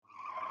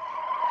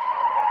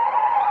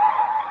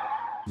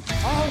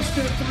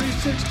Austin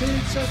 316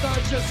 says I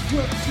just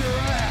whipped your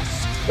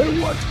ass.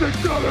 And what's it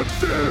gonna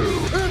do?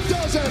 It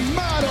doesn't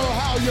matter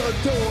how you're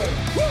doing.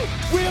 Woo!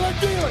 Wheeling,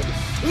 dealing,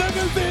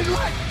 limousine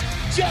right,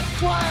 jet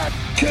flag.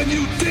 Can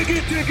you dig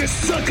it,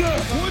 sucker?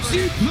 Would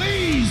you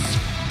please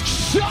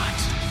shut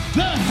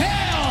the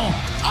hell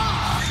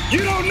up?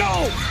 You don't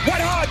know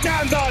what hard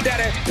times are,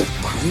 Daddy. The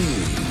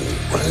cream will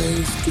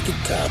rise to the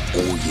top,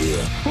 oh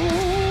yeah.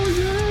 Oh,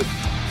 yeah.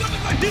 Look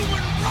at the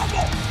human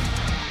rumble.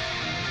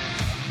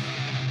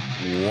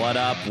 What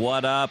up,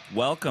 what up?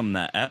 Welcome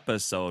to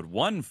episode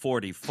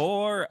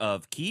 144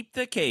 of Keep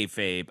the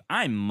Kayfabe.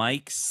 I'm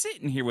Mike,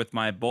 sitting here with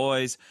my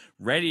boys,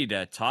 ready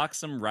to talk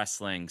some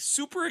wrestling.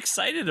 Super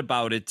excited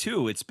about it,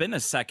 too. It's been a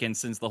second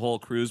since the whole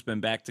crew's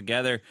been back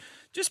together.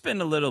 Just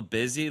been a little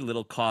busy, a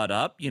little caught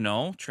up,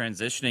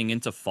 transitioning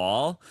into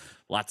fall.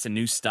 Lots of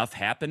new stuff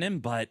happening,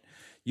 but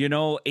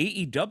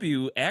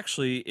AEW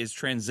actually is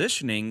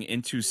transitioning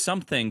into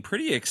something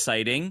pretty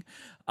exciting.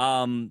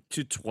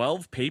 To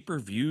 12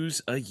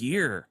 pay-per-views a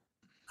year.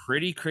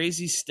 Pretty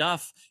crazy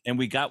stuff. And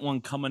we got one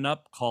coming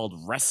up called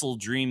Wrestle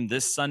Dream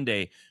this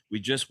Sunday.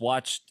 We just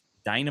watched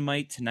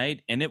Dynamite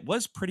tonight, and it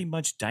was pretty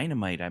much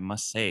Dynamite, I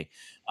must say.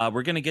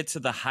 We're going to get to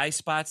the high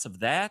spots of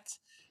that.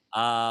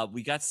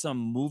 We got some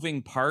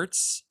moving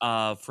parts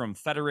from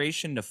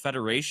federation to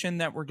federation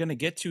that we're going to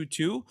get to,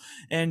 too.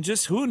 And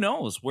just who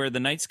knows where the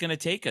night's going to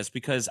take us,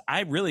 because I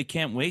really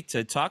can't wait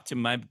to talk to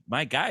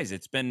my guys.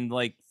 It's been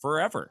like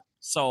forever.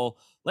 So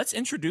let's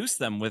introduce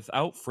them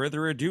without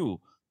further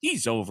ado.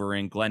 He's over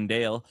in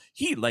Glendale.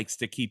 He likes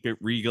to keep it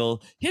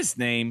regal. His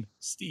name,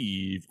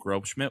 Steve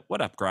Grobschmidt. What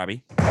up,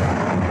 Grobby?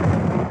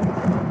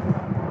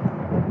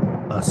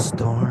 A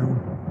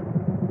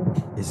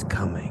storm is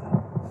coming.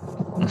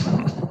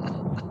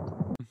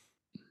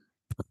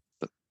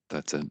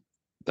 That's it.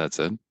 That's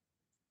it.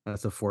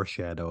 That's a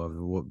foreshadow of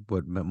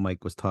what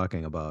Mike was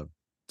talking about.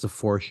 It's a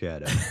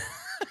foreshadow.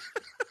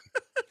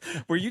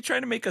 Were you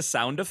trying to make a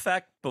sound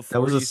effect before?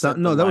 That was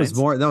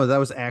that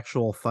was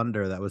actual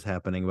thunder that was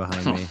happening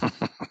behind me.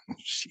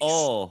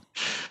 Oh,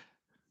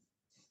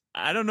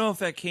 I don't know if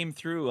that came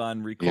through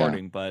on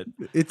recording, but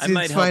it's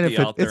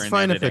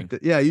fine if it.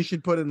 Yeah, you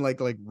should put in like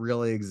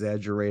really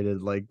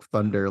exaggerated like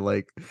thunder,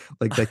 like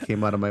that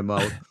came out of my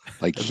mouth.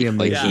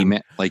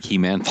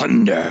 He-Man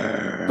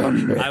thunder.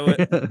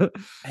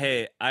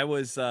 I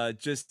was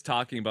just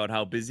talking about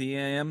how busy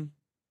I am,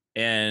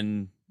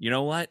 and you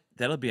know what?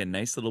 That'll be a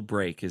nice little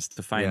break, is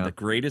to find the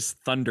greatest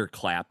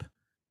thunderclap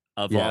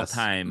of all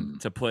time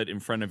to put in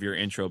front of your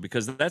intro,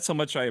 because that's how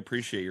much I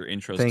appreciate your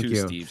intros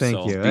Steve.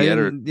 Thank you.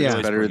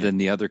 It's better than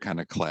the other kind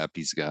of clap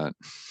he's got.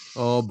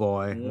 Oh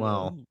boy.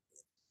 Well,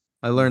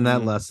 I learned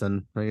that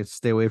lesson. I get to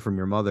stay away from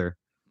your mother.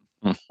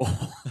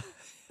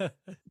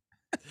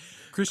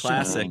 Christian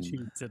Classic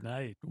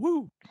tonight.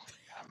 Woo.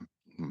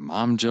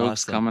 Mom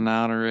jokes coming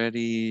out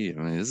already. I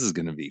mean, this is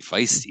going to be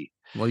feisty.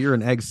 Well, you're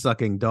an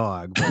egg-sucking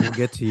dog, but we'll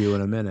get to you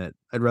in a minute.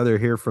 I'd rather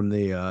hear from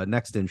the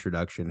next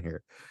introduction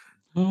here.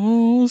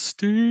 Oh,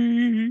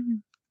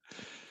 Steve.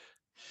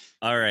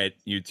 All right,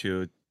 you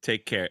two,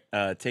 take care.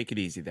 Take it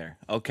easy there.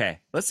 Okay,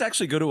 let's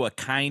actually go to a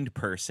kind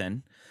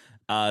person,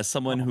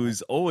 someone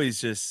who's always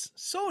just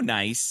so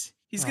nice.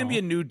 He's going to be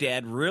a new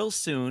dad real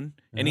soon,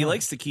 and he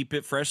likes to keep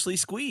it freshly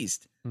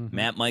squeezed. Mm-hmm.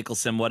 Matt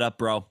Michelson, what up,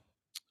 bro?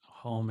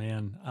 Oh,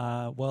 man.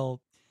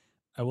 Well,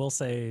 I will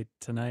say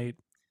tonight,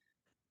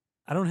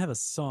 I don't have a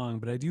song,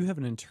 but I do have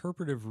an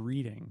interpretive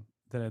reading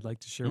that I'd like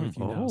to share with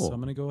you now. So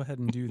I'm going to go ahead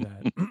and do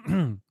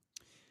that.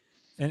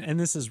 and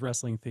this is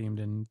wrestling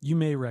themed, and you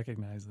may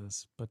recognize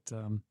this, but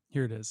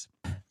here it is.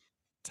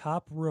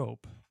 Top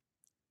rope,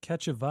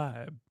 catch a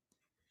vibe,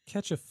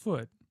 catch a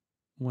foot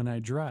when I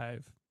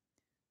drive.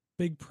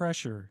 Big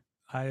pressure,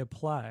 I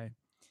apply.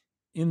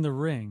 In the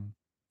ring,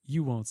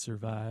 you won't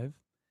survive.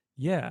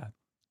 Yeah,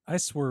 I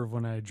swerve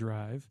when I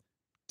drive.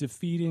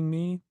 Defeating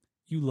me,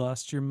 you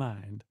lost your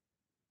mind.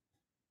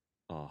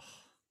 Oh,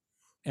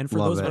 and for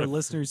those of our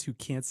listeners who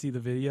can't see the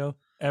video,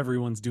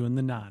 everyone's doing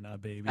the Nana,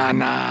 baby.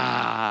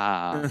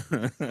 Nana.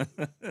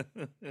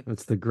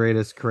 It's the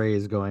greatest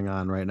craze going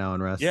on right now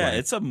in wrestling. Yeah,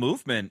 it's a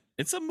movement.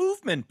 It's a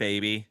movement,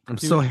 baby. I'm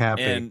so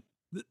happy. And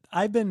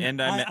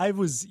I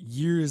was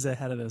years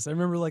ahead of this. I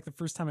remember like the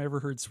first time I ever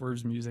heard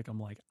Swerve's music, I'm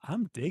like,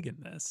 I'm digging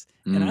this.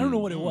 And I don't know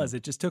what it was.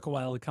 It just took a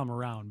while to come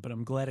around, but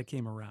I'm glad it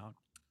came around.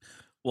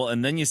 Well,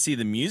 and then you see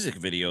the music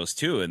videos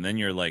too, and then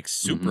you're like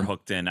super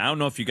hooked in. I don't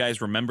know if you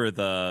guys remember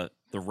the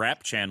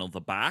rap channel,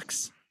 The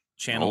Box,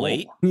 Channel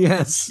 8.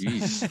 Yes.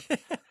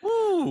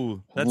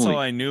 Woo! That's how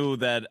I knew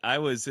that I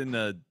was in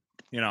the,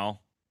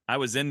 I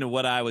was into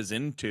what I was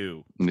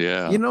into.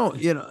 Yeah.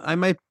 I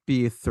might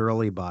be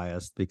thoroughly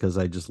biased because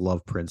I just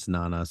love Prince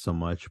Nana so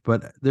much,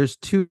 but there's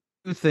two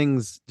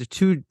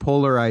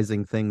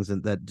polarizing things,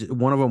 and that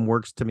one of them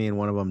works to me and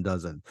one of them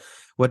doesn't.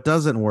 What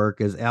doesn't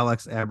work is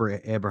Alex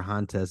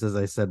Abrahantes, as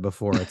I said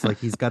before. It's like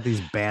he's got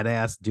these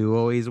badass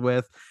duo he's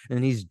with,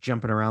 and he's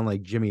jumping around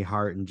like Jimmy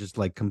Hart and just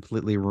like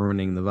completely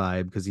ruining the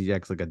vibe because he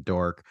acts like a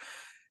dork.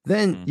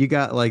 Then you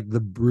got like the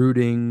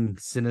brooding,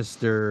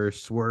 sinister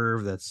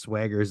Swerve that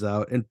swaggers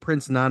out, and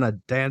Prince Nana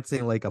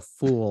dancing like a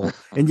fool,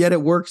 and yet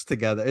it works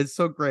together. It's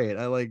so great.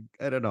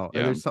 I don't know.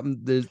 Yeah.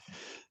 There's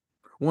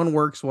one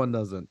works, one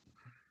doesn't.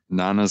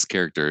 Nana's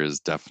character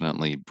is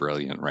definitely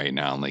brilliant right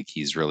now. Like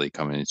he's really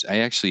coming. I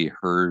actually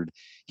heard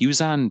he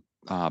was on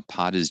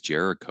Pod is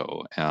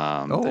Jericho,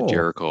 the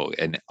Jericho,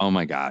 and oh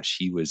my gosh,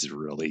 he was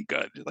really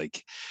good.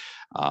 Like,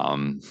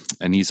 and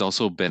he's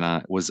also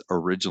was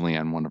originally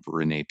on one of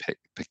Renee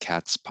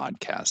Paquette's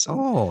podcasts.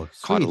 And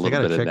caught a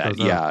little bit of that.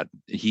 Yeah,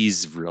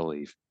 he's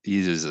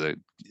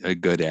a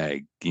good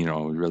egg.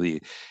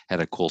 Really had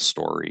a cool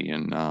story,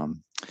 and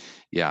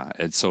yeah,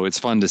 and so it's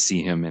fun to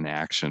see him in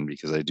action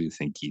because I do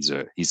think he's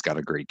got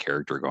a great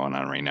character going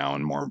on right now,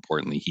 and more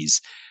importantly, he's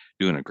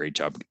doing a great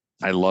job.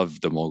 I love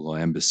the Mogul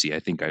Embassy.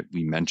 I think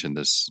we mentioned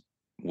this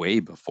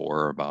way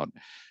before about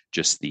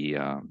just the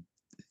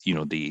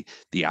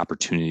the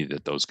opportunity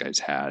that those guys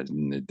had,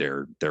 and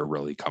they're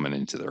really coming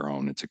into their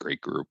own. It's a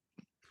great group.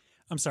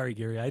 I'm sorry,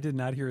 Gary. I did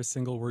not hear a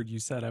single word you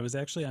said. I was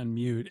actually on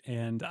mute,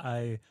 and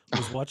I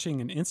was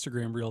watching an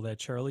Instagram reel that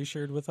Charlie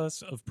shared with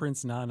us of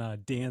Prince Nana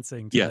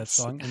dancing to that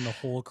song, and the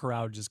whole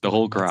crowd just the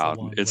whole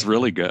crowd. It's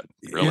really good.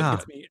 Really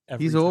good.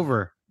 He's time.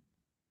 Over.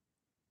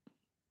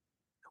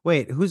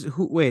 Wait,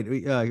 Wait,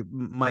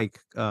 Mike.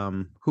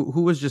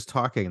 Who was just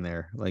talking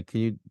there? Like,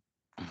 can you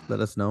let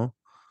us know?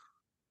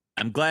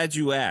 I'm glad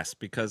you asked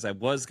because I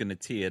was going to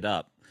tee it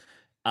up.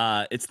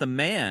 It's the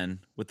man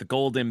with the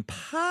golden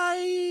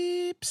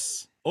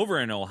pipes over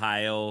in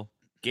Ohio,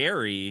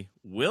 Gary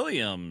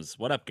Williams.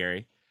 What up,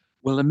 Gary?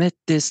 Well, I met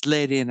this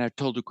lady and I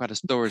told her quite a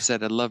story,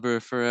 said I love her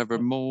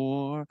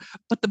forevermore.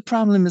 But the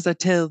problem is I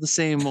tell the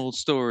same old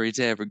story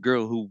to every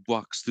girl who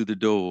walks through the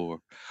door.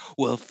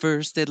 Well,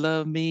 first they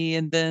love me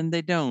and then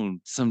they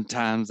don't.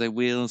 Sometimes they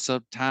will and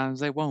sometimes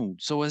they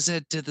won't. So I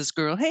said to this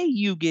girl, hey,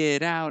 you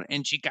get out.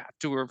 And she got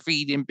to her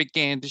feet and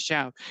began to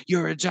shout,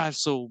 you're a jive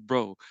soul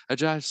bro, a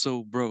jive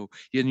soul bro.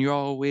 And you're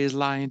always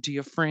lying to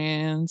your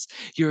friends.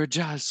 You're a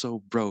jive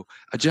soul bro,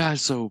 a jive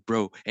soul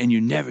bro. And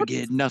you never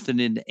get nothing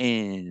in the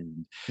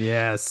end. Yes.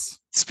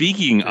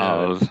 Speaking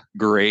of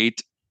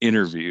great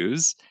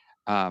interviews,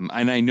 and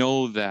I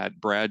know that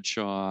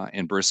Bradshaw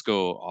and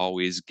Briscoe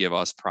always give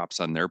us props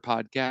on their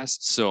podcast,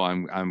 so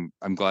I'm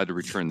glad to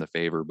return the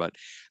favor. But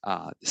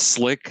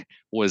Slick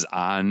was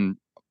on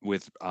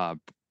with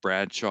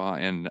Bradshaw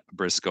and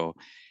Briscoe,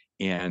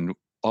 and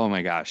oh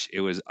my gosh,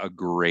 it was a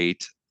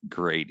great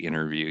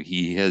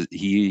interview.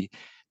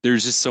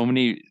 There's just so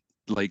many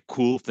like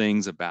cool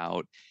things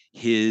about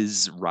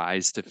his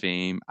rise to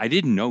fame. I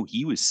didn't know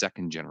he was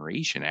second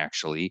generation,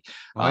 actually.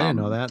 I didn't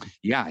know that.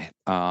 Yeah.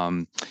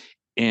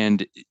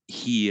 And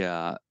he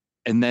and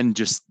then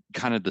just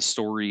kind of the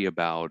story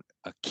about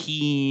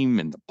Akeem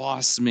and the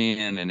Boss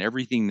Man and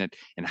everything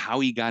and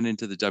how he got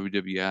into the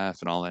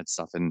WWF and all that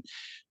stuff, and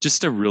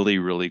just a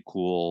really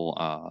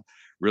cool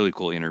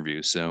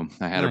interview. So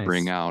I had to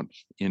bring out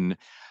in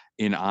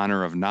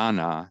honor of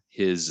Nana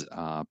his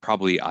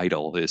probably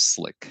idol is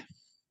Slick.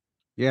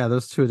 Yeah,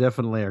 those two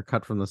definitely are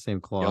cut from the same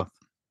cloth.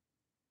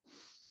 Yep.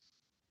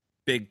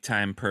 Big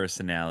time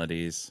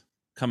personalities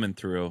coming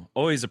through.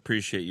 Always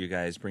appreciate you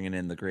guys bringing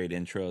in the great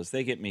intros.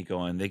 They get me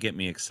going. They get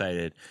me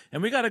excited.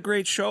 And we got a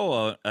great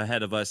show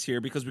ahead of us here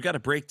because we got to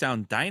break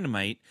down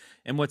Dynamite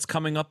and what's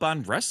coming up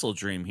on Wrestle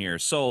Dream here.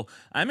 So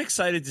I'm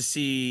excited to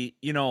see,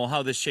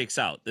 how this shakes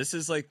out. This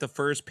is like the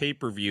first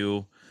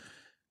pay-per-view.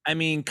 I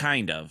mean,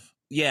 kind of.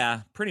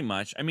 Yeah, pretty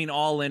much. I mean,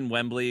 All In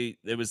Wembley,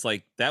 that was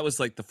like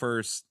the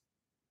first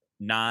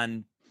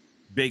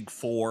non-Big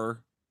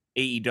Four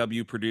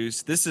AEW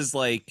produced. This is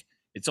like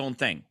its own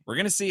thing. We're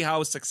going to see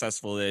how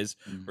successful it is.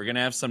 Mm-hmm. We're going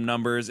to have some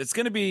numbers. It's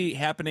going to be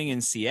happening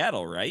in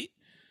Seattle, right?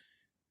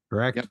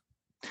 Correct. Yep.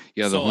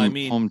 Yeah, the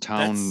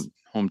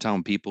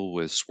hometown people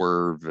with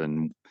Swerve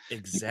and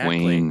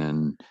Wayne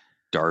and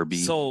Darby.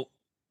 So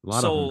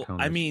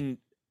I mean,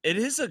 it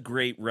is a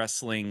great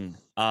wrestling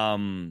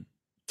town,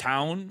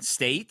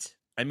 state.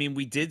 I mean,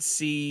 we did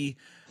see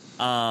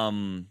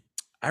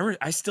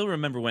I still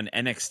remember when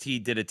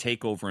NXT did a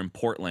takeover in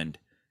Portland,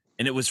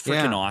 and it was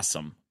freaking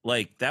awesome.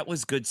 Like, that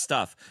was good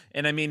stuff.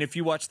 And I mean, if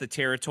you watch the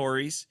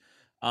territories,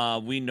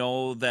 we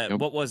know that,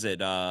 what was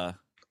it?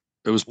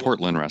 It was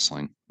Portland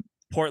wrestling.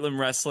 Portland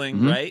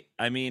wrestling, right?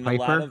 I mean, a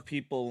lot of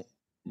people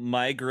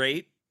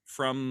migrate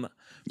from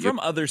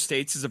other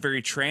states. It's a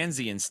very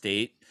transient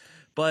state,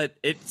 but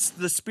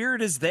the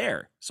spirit is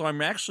there. So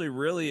I'm actually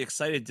really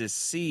excited to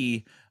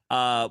see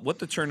what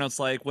the turnout's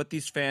like, what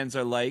these fans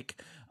are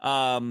like.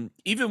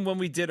 Even when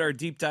we did our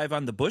deep dive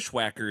on the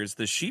Bushwhackers,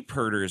 the sheep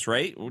herders,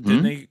 right?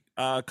 Didn't they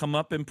come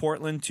up in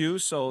Portland too?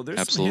 So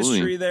there's some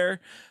history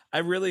there. I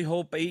really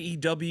hope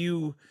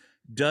AEW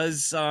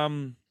does.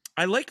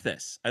 I like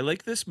this. I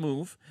like this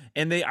move,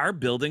 and they are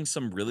building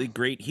some really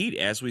great heat,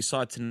 as we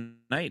saw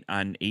tonight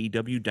on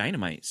AEW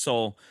Dynamite.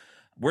 So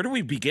where do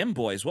we begin,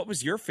 boys? What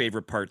was your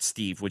favorite part,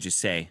 Steve, would you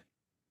say?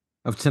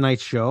 Of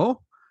tonight's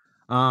show?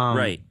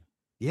 Right.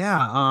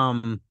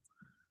 Yeah.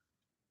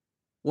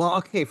 Well,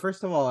 okay,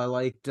 first of all, I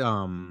liked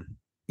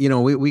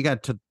we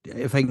got to,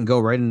 if I can go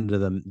right into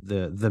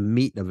the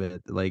meat of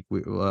it, like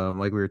we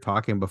were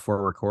talking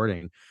before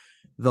recording,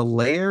 the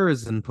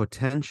layers and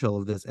potential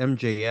of this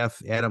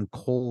MJF Adam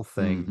Cole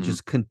thing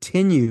just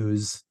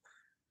continues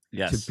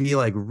to be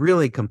like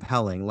really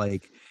compelling.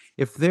 Like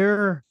if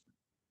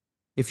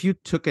you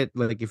took it,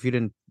 like if you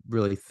didn't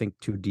really think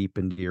too deep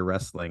into your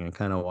wrestling and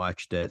kind of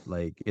watched it,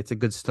 like it's a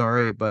good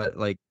story, but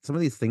like some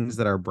of these things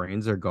that our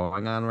brains are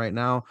going on right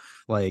now,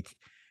 like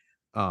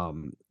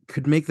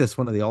could make this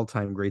one of the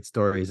all-time great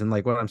stories. And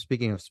like what I'm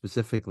speaking of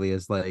specifically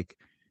is like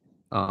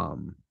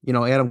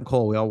Adam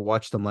Cole, we all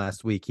watched him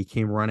last week. He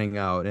came running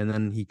out and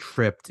then he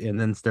tripped and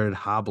then started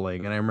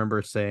hobbling. And I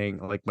remember saying,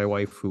 like, my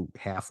wife who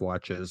half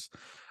watches,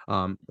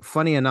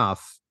 funny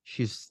enough,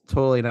 she's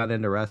totally not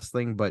into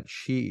wrestling, but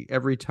she,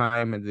 every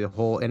time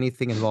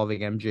anything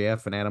involving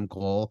MJF and Adam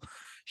Cole,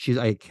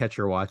 I catch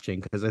her watching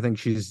because I think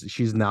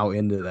she's now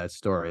into that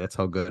story. That's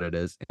how good it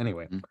is.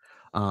 Anyway,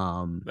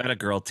 that a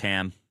girl,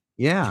 Tam.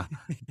 Yeah,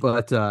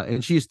 but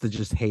and she used to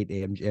just hate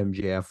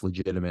MJF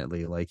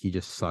legitimately. Like, he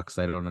just sucks.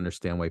 I don't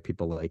understand why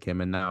people like him.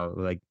 And now,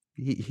 like,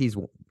 he's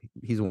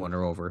won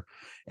her over.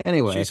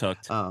 Anyway, she's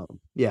hooked.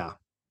 Yeah.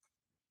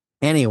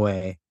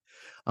 Anyway,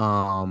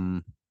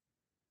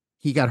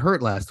 he got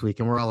hurt last week,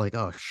 and we're all like,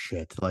 "Oh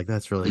shit! Like,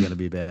 that's really gonna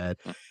be bad."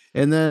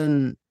 And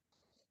then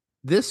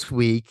this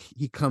week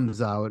he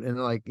comes out and,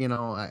 like, I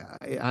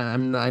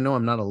know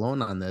I'm not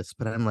alone on this,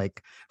 but I'm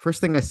like,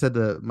 first thing I said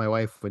to my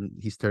wife when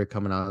he started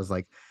coming out, I was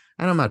like,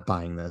 and I'm not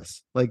buying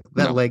this. Like,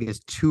 that leg is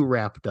too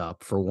wrapped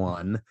up, for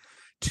one.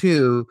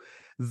 Two,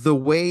 the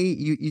way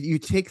you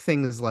take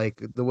things,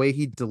 like the way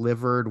he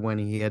delivered when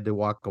he had to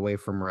walk away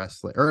from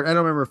wrestling, or I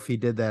don't remember if he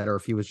did that or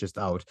if he was just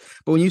out.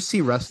 But when you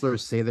see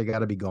wrestlers say they got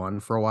to be gone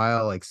for a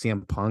while, like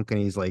CM Punk, and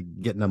he's like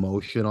getting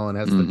emotional and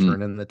has to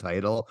turn in the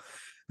title,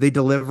 they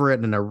deliver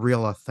it in a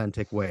real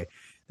authentic way.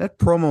 That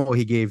promo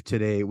he gave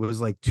today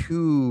was like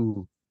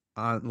too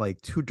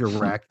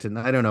direct, and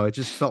I don't know, it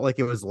just felt like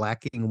it was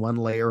lacking one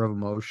layer of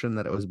emotion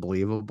that it was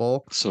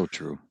believable. So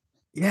true.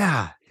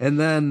 Yeah. And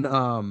then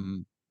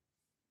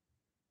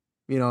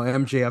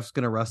MJF's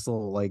gonna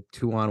wrestle like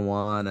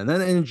 2-on-1, and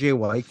then Jay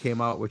White came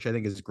out, which I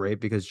think is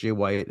great because Jay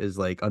White is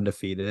like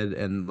undefeated,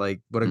 and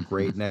like what a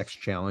great next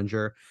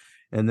challenger.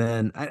 And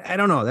then I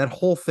don't know, that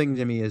whole thing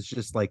to me is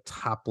just like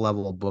top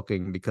level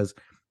booking, because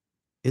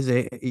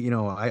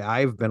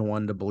I've been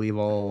one to believe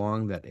all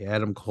along that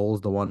Adam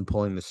Cole's the one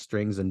pulling the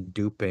strings and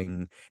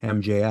duping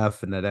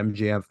MJF, and that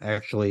MJF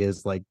actually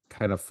is like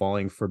kind of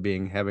falling for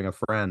having a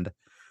friend.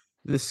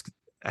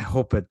 I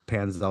hope it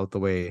pans out the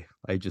way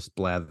I just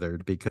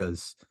blathered,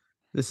 because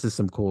this is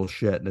some cool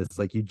shit, and it's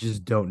like you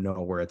just don't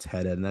know where it's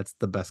headed, and that's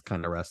the best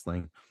kind of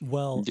wrestling.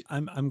 Well,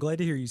 I'm glad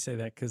to hear you say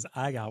that, because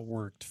I got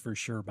worked for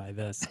sure by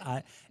this.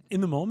 In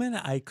the moment,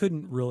 I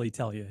couldn't really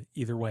tell you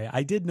either way.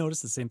 I did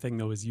notice the same thing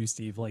though as you,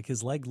 Steve. Like,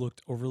 his leg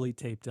looked overly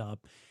taped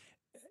up.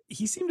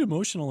 He seemed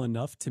emotional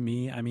enough to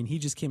me. I mean, he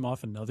just came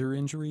off another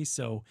injury,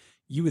 so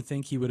you would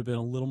think he would have been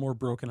a little more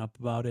broken up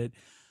about it.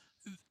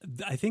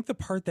 I think the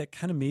part that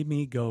kind of made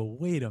me go,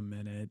 wait a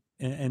minute,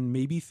 and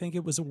maybe think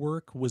it was a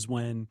work, was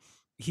when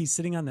he's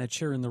sitting on that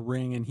chair in the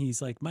ring and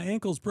he's like, my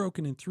ankle's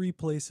broken in 3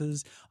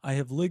 places. I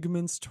have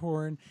ligaments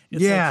torn.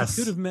 It's yes. Like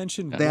he could have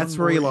mentioned that's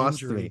where he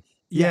lost me.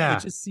 Yeah.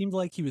 It just seemed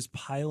like he was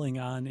piling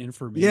on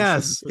information.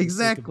 Yes,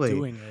 exactly.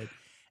 Doing it.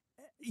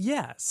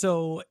 Yeah.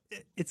 So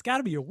it's got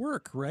to be a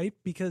work, right?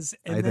 Because,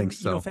 I think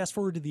so. Fast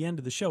forward to the end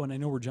of the show, and I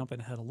know we're jumping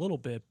ahead a little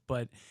bit,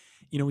 but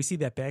we see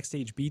that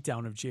backstage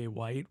beatdown of Jay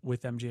White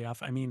with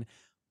MJF. I mean,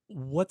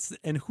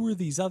 who are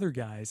these other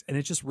guys? And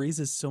it just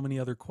raises so many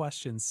other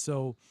questions.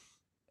 So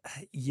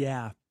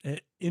yeah,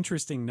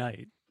 interesting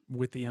night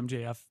with the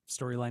MJF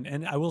storyline.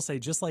 And I will say,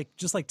 just like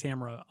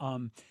Tamara,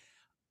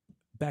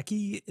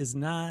 Becky is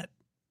not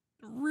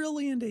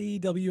really into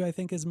AEW, I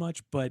think, as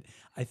much, but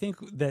I think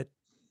that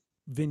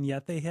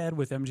vignette they had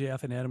with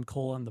MJF and Adam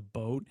Cole on the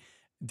boat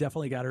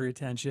definitely got her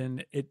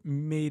attention. It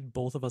made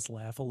both of us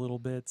laugh a little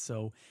bit.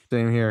 So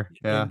same here.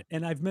 Yeah.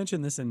 And I've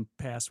mentioned this in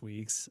past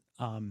weeks,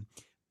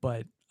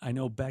 but I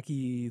know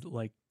Becky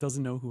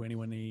doesn't know who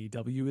anyone in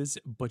AEW is,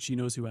 but she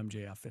knows who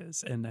MJF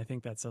is. And I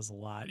think that says a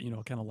lot,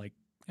 kind of like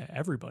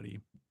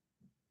everybody.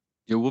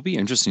 It will be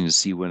interesting to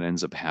see what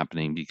ends up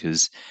happening,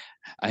 because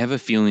I have a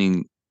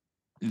feeling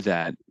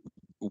that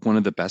one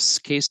of the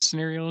best case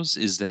scenarios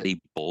is that they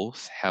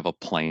both have a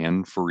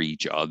plan for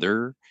each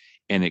other,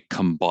 and it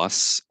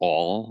combusts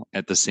all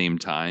at the same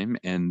time.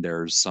 And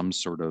there's some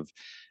sort of,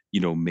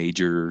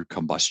 major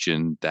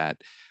combustion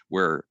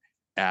where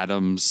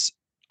Adam's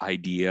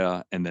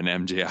idea and then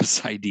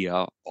MJF's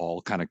idea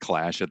all kind of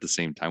clash at the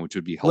same time, which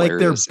would be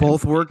hilarious. Like they're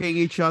both working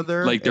each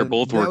other. Like they're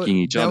both working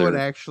each other. That would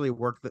actually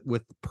work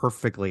with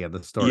perfectly in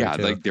the story. Yeah,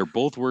 too. like they're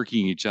both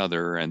working each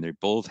other, and they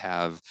both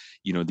have,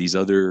 these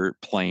other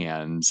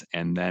plans,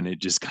 and then it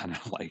just kind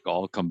of like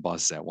all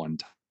combusts at one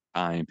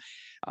time.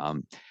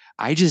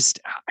 I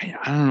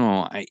don't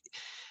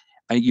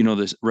know.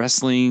 This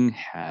wrestling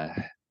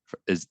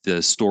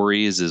the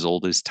story is as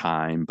old as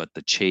time, but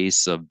the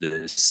chase of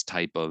this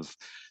type of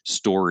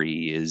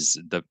story is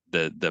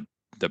the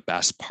the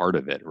best part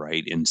of it,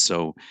 right? And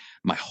so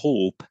my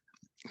hope,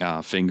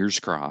 fingers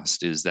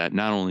crossed, is that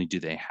not only do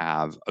they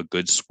have a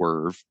good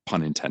swerve,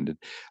 pun intended,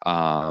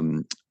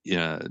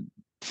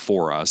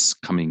 for us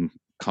coming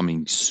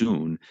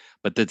soon,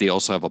 but that they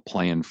also have a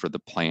plan for the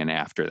plan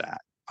after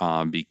that,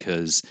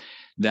 because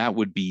that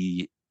would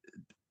be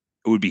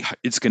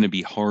it's going to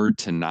be hard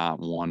to not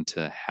want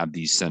to have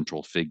these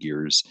central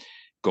figures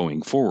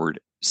going forward,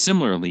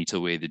 similarly to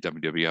the way the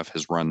WWF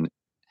has run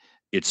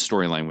its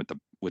storyline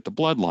with the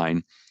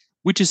bloodline,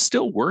 which is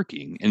still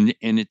working, and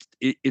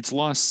it's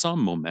lost some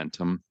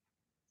momentum,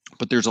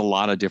 but there's a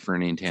lot of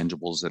different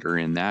intangibles that are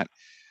in that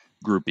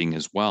grouping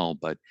as well.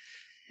 But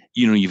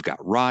you've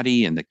got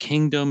Roddy and the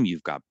Kingdom,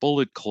 you've got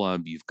Bullet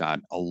Club, you've got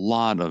a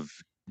lot of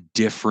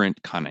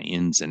different kind of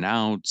ins and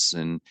outs,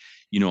 and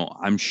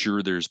I'm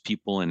sure there's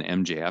people in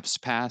MJF's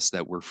past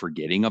that we're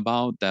forgetting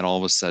about that all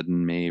of a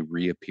sudden may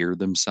reappear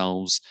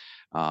themselves.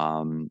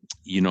 And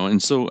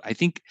so I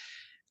think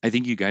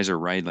you guys are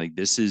right. Like,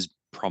 this is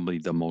probably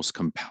the most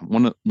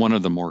one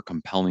of the more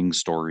compelling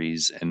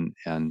stories, and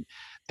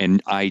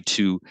I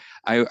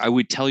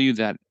would tell you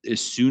that as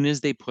soon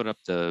as they put up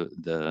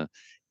the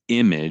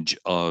image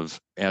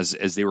of,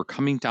 as they were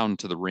coming down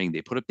to the ring,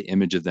 they put up the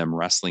image of them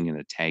wrestling in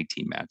a tag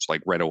team match,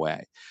 like, right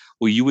away.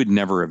 Well, you would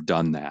never have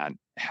done that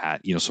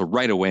so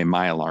right away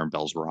my alarm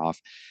bells were off.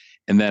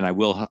 And then I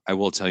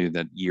will tell you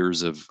that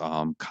years of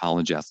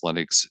college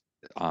athletics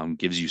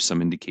gives you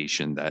some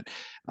indication that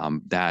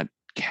that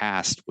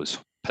cast was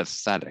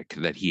pathetic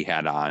that he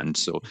had on.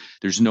 So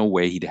there's no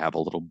way he'd have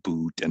a little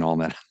boot and all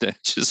that.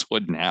 That just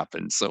wouldn't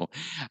happen. So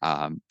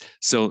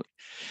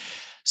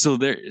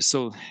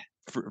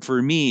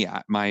for me,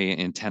 my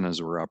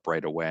antennas were up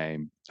right away,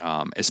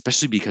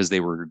 especially because they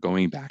were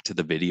going back to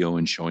the video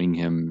and showing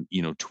him,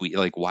 tweak.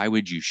 Like, why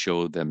would you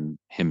show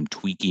him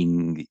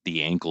tweaking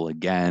the ankle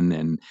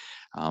again?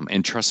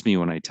 And trust me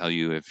when I tell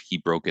you, if he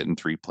broke it in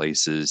 3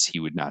 places, he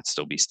would not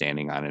still be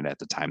standing on it at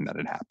the time that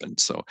it happened.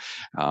 So,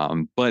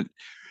 but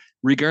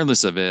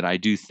regardless of it, I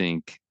do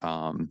think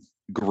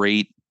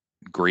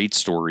great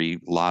story,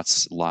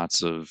 lots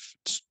of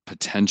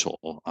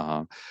potential.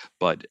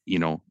 But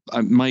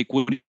Mike,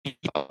 what do you think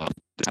about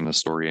this kind of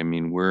story? I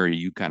mean, where are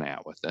you kind of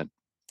at with it?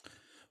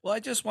 Well, I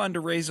just wanted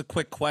to raise a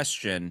quick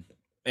question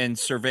and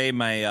survey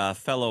my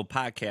fellow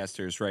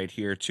podcasters right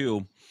here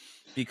too,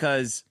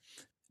 because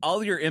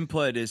all your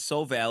input is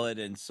so valid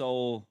and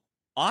so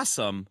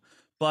awesome.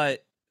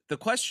 But the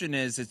question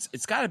is,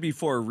 it's got to be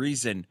for a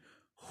reason.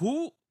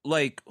 Who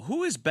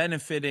is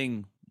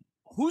benefiting?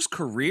 Whose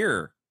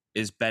career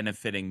is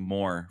benefiting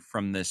more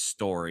from this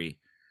story?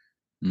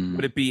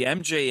 Would it be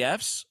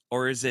MJF's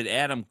or is it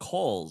Adam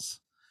Cole's?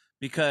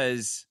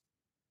 Because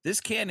this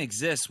can't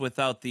exist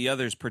without the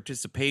other's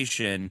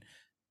participation,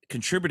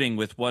 contributing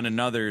with one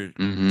another.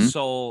 Mm-hmm.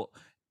 So,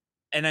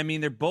 and I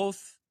mean, they're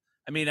both,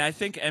 I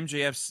think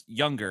MJF's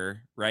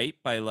younger, right?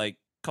 By like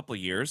a couple of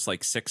years,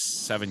 like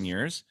 6-7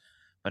 years.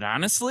 But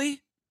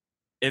honestly,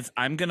 if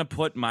I'm going to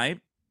put my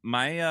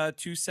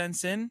 2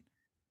 cents in,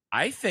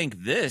 I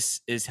think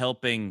this is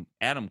helping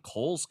Adam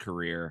Cole's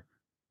career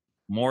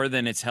more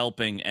than it's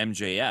helping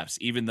MJF's,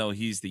 even though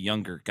he's the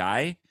younger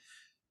guy.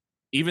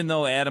 Even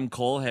though Adam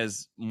Cole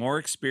has more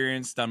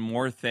experience, done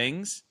more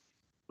things.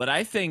 But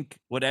I think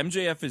what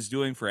MJF is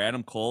doing for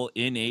Adam Cole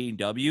in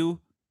AEW,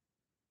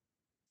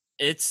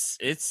 it's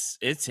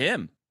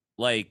him.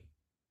 Like,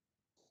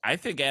 I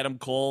think Adam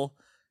Cole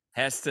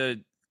has to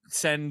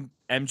send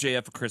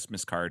MJF a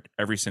Christmas card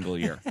every single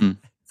year.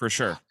 For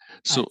sure.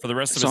 So for the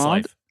rest of his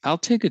life. I'll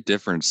take a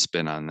different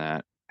spin on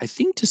that. I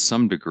think to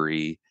some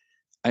degree,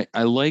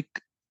 I like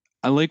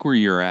where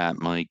you're at,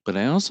 Mike, but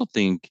I also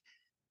think,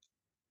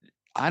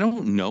 I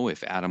don't know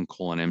if Adam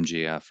Cole and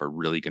MJF are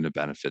really going to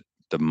benefit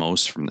the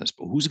most from this,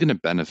 but who's going to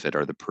benefit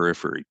are the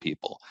periphery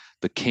people.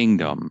 The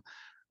Kingdom,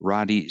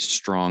 Roddy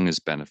Strong is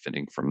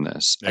benefiting from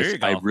this.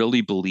 I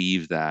really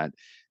believe that,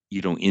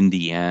 in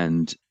the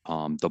end,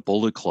 the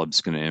Bullet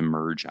Club's going to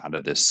emerge out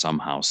of this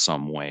somehow,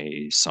 some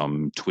way,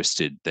 some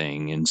twisted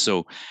thing. And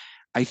so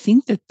I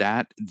think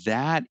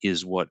that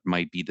is what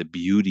might be the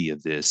beauty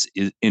of this,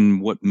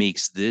 and what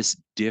makes this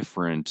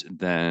different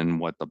than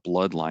what the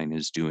Bloodline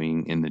is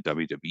doing in the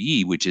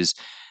WWE, which is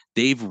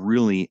they've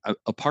really,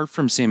 apart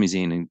from Sami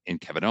Zayn and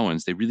Kevin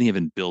Owens, they really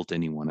haven't built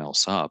anyone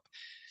else up.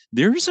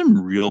 There's some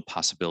real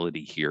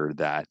possibility here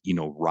that,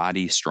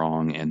 Roddy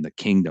Strong and the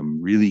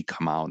Kingdom really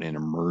come out and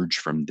emerge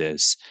from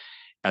this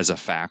as a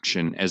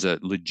faction, as a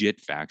legit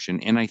faction.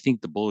 And I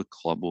think the Bullet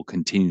Club will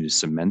continue to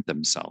cement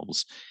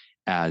themselves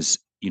as,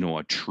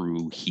 a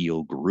true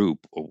heel group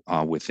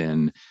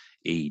within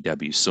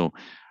AEW. So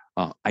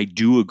I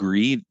do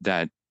agree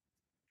that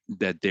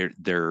that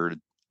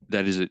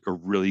is a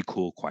really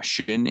cool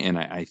question. And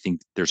I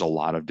think there's a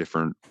lot of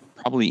different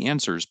probably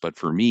answers, but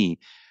for me,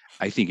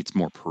 I think it's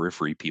more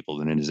periphery people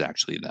than it is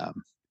actually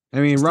them.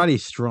 I mean, Roddy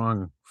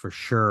Strong for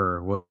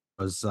sure was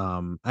was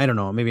I don't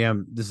know, maybe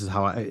this is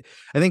how I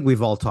think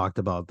we've all talked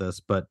about this,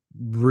 but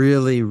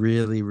really,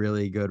 really,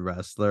 really good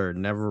wrestler.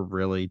 Never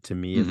really, to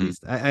me at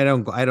least. I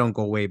don't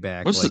go way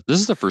back. This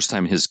is the first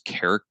time his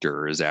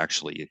character is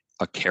actually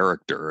a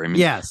character. I mean,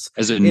 yes,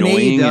 as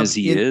annoying as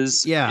he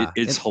is,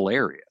 it's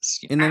hilarious.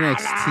 In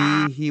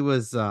NXT, he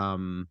was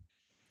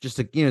just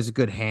it's a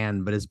good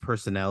hand, but his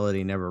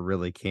personality never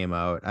really came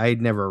out. I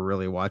never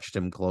really watched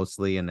him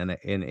closely in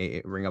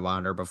a Ring of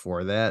Honor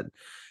before that.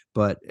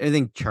 But I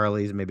think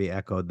Charlie's maybe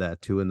echoed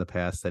that too in the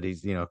past, that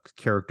he's,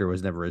 character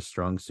was never his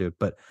strong suit.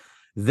 But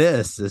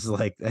this is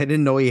like, I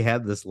didn't know he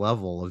had this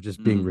level of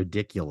just being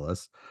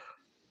ridiculous.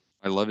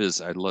 I love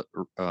his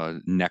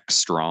neck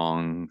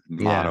strong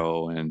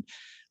motto. And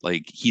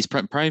like, he's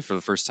probably for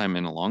the first time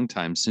in a long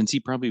time, since he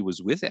probably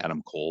was with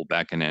Adam Cole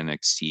back in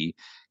NXT,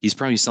 he's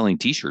probably selling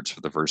t-shirts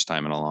for the first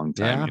time in a long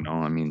time.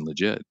 I mean,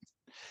 legit.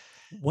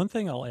 One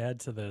thing I'll add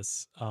to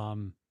this,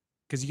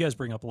 because you guys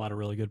bring up a lot of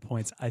really good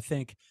points. I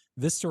think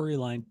this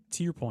storyline,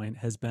 to your point,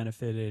 has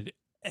benefited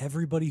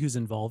everybody who's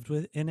involved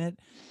in it.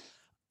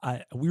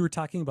 We were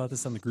talking about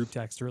this on the group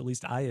text, or at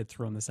least I had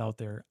thrown this out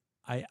there.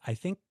 I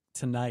think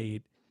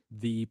tonight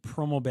the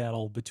promo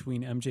battle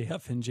between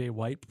MJF and Jay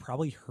White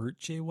probably hurt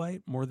Jay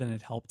White more than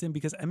it helped him,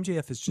 because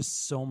MJF is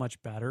just so much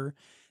better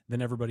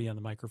than everybody on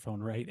the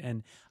microphone, right?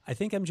 And I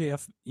think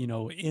MJF,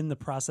 in the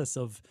process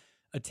of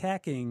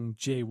attacking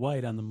Jay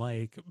White on the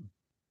mic,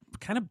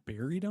 kind of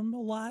buried him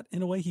a lot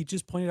in a way. He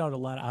just pointed out a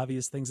lot of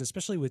obvious things,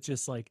 especially with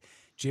just like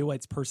Jay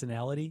White's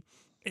personality.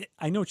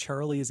 I know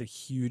Charlie is a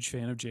huge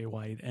fan of Jay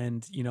White,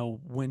 and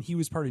when he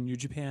was part of New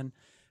Japan,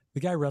 the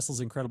guy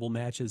wrestles incredible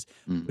matches,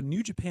 but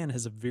New Japan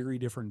has a very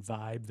different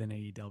vibe than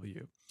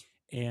AEW.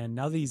 And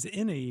now that he's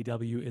in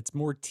AEW, it's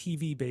more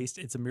TV based.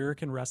 It's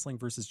American wrestling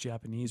versus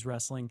Japanese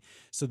wrestling.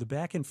 So the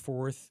back and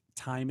forth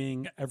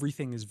timing,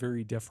 everything is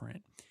very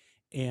different.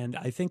 And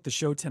I think the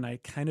show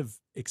tonight kind of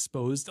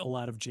exposed a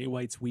lot of Jay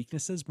White's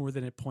weaknesses more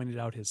than it pointed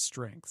out his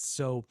strengths.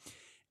 So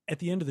at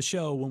the end of the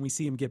show, when we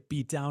see him get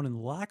beat down in the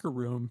locker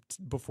room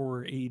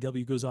before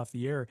AEW goes off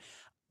the air,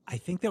 I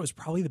think that was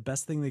probably the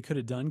best thing they could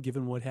have done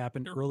given what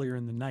happened earlier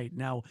in the night.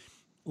 Now,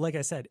 like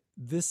I said,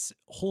 this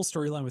whole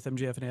storyline with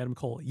MJF and Adam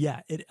Cole,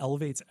 it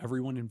elevates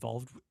everyone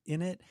involved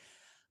in it.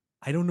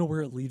 I don't know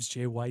where it leaves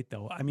Jay White,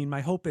 though. I mean,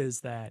 my hope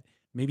is that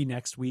maybe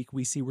next week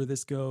we see where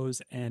this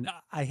goes. And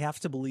I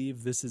have to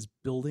believe this is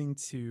building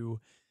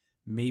to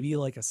maybe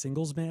like a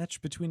singles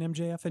match between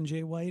MJF and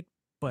Jay White.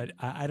 But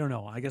I don't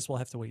know. I guess we'll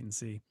have to wait and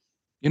see.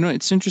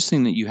 It's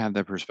interesting that you have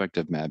that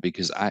perspective, Matt,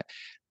 because I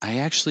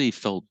actually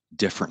felt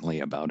differently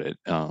about it.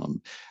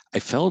 I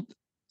felt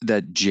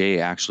that Jay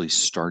actually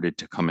started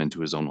to come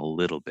into his own a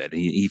little bit.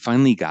 He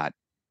finally got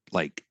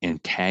like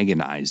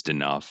antagonized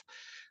enough.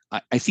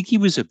 I think he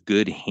was a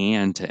good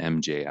hand to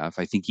MJF.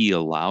 I think he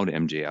allowed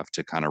MJF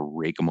to kind of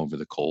rake him over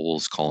the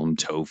coals, call him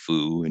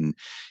tofu, and,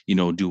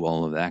 do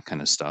all of that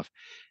kind of stuff.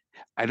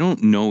 I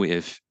don't know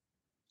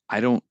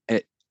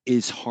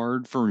it's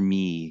hard for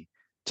me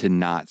to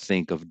not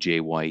think of Jay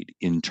White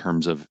in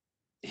terms of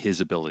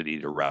his ability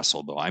to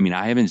wrestle, though. I mean,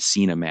 I haven't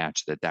seen a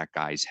match that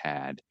guy's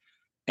had,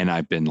 and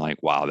I've been like,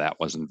 wow, that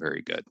wasn't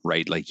very good,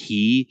 right? Like,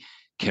 he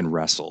can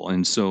wrestle.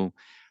 And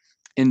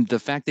the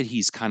fact that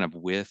he's kind of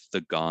with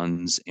the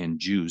Guns and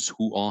Juice,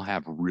 who all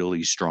have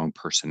really strong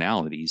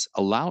personalities,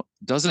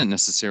 doesn't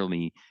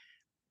necessarily,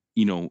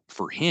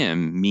 for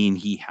him mean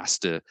he has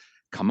to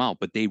come out,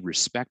 but they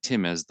respect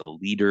him as the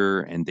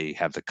leader and they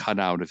have the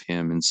cutout of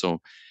him. And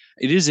so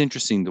it is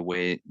interesting the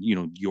way,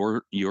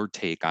 your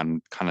take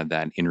on kind of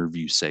that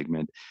interview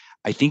segment.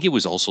 I think it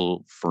was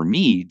also, for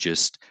me,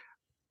 just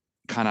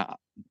kind of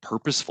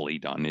purposefully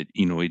done.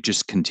 It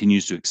just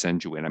continues to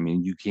accentuate. I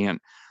mean, you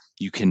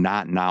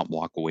cannot not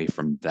walk away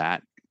from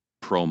that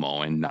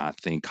promo and not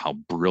think how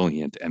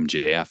brilliant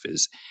MJF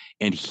is.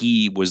 And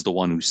he was the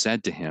one who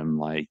said to him,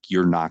 like,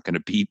 you're not going to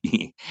beat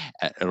me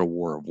at a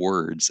war of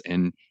words.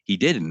 And he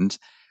didn't.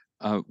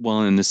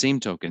 Well, in the same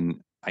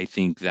token, I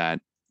think that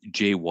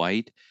Jay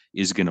White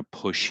is going to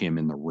push him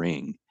in the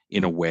ring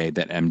in a way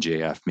that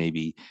MJF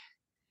maybe,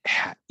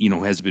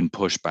 has been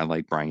pushed by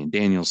like Bryan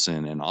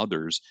Danielson and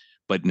others,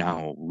 but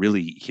now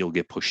really he'll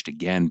get pushed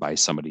again by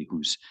somebody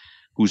who's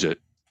a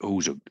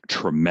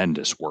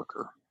tremendous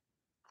worker.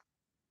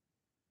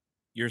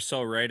 You're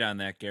so right on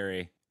that,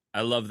 Gary.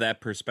 I love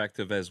that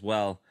perspective as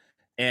well.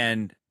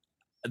 And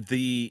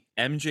the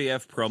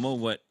MJF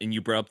promo, and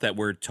you brought up that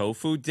word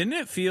tofu, didn't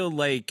it feel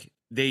like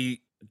they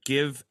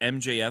give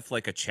MJF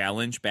like a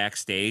challenge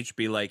backstage?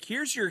 Be like,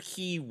 here's your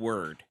key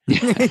word.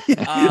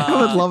 I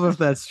would love if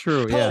that's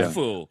true.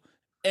 Tofu.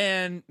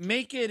 And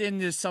make it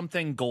into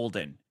something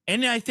golden.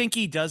 And I think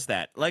he does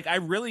that. Like, I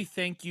really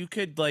think you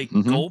could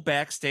go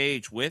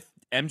backstage with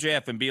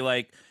MJF and be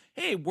like,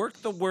 hey,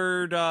 work the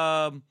word,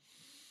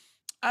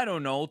 I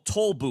don't know,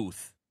 toll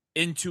booth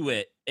into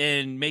it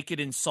and make it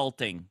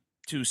insulting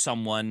to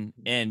someone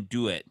and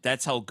do it.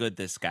 That's how good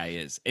this guy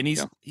is. And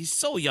he's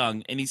so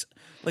young, and he's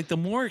like, the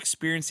more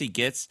experience he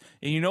gets,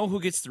 and who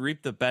gets to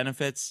reap the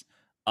benefits?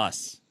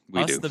 Us.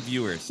 the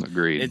viewers.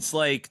 Agreed. It's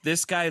like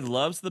this guy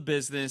loves the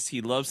business.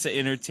 He loves to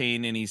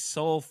entertain, and he's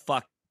so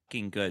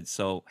fucking good.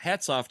 So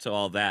hats off to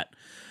all that.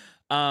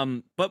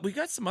 But we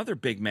got some other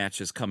big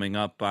matches coming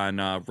up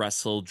on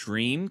Wrestle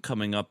Dream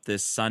coming up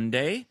this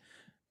Sunday.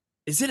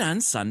 Is it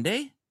on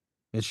Sunday?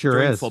 It sure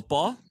during is.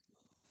 Football.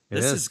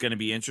 This is going to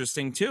be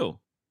interesting too.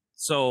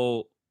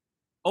 So,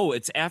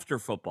 it's after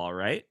football,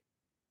 right?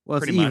 Well,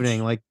 it's Pretty evening,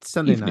 much. like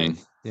Sunday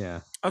night.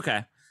 Yeah.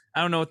 Okay.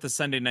 I don't know what the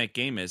Sunday night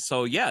game is.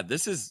 So yeah,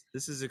 this is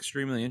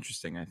extremely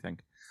interesting, I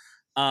think.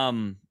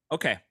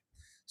 Okay.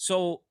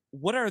 So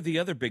what are the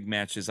other big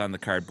matches on the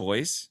card,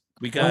 boys?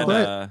 We got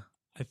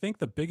I think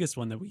the biggest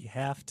one that we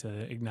have to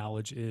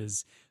acknowledge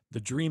is the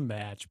dream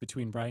match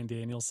between Bryan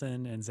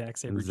Danielson and Zack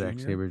Sabre Jr. Zack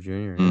Sabre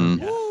Jr.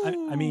 Yeah.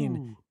 I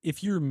mean,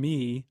 if you're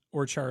me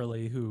or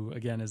Charlie, who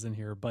again isn't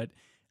here, but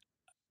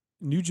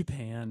New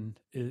Japan,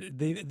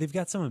 they've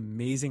got some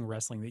amazing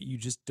wrestling that you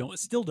just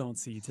still don't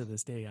see to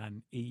this day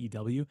on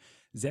AEW.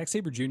 Zack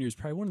Sabre Jr. is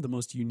probably one of the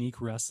most unique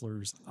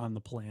wrestlers on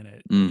the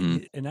planet.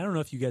 And I don't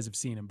know if you guys have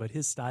seen him, but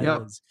his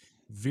style is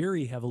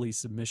very heavily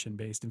submission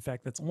based. In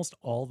fact, that's almost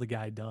all the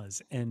guy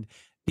does. And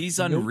he's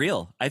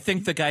unreal. I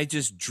think the guy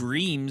just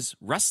dreams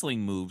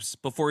wrestling moves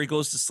before he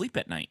goes to sleep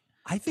at night.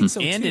 I think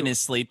so and too. in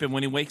his sleep and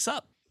when he wakes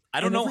up. I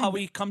don't know how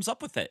he comes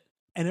up with it.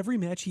 And every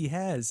match he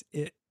has,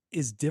 it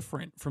is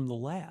different from the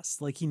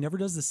last. Like he never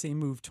does the same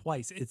move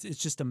twice. It's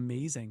just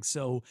amazing.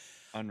 So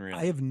unreal.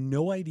 I have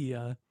no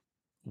idea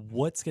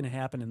what's going to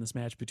happen in this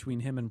match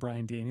between him and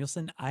Bryan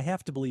Danielson. I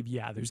have to believe,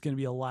 there's going to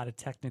be a lot of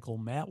technical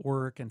mat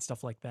work and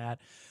stuff like that.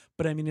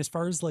 But I mean, as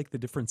far as like the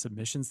different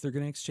submissions they're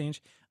going to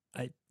exchange,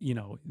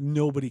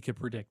 nobody could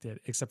predict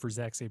it except for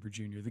Zack Sabre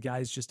Jr. The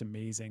guy's just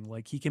amazing.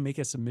 Like he can make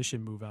a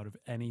submission move out of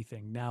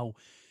anything. Now,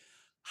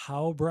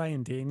 how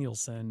Bryan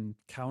Danielson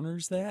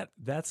counters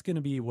that's going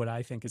to be what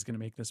I think is going to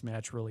make this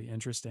match really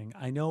interesting.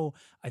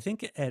 I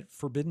think at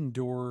Forbidden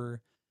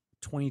Door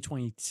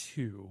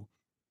 2022,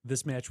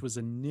 this match was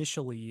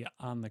initially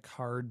on the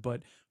card,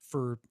 but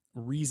for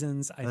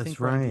reasons, I think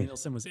Bryan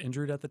Danielson was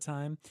injured at the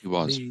time. He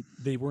was.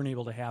 They weren't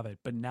able to have it,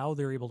 but now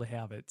they're able to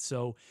have it.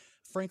 So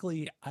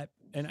frankly, I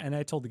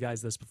told the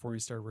guys this before we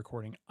started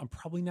recording, I'm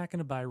probably not going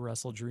to buy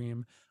Wrestle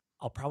Dream.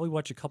 I'll probably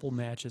watch a couple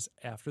matches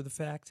after the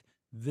fact.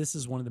 This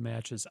is one of the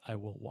matches I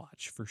will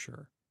watch for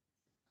sure.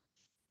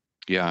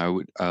 Yeah, I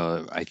would.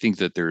 I think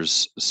that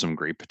there's some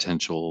great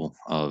potential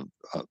of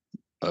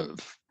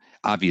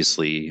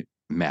obviously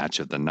match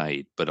of the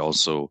night, but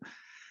also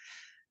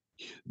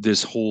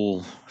this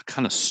whole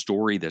kind of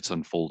story that's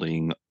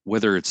unfolding,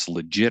 whether it's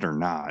legit or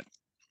not.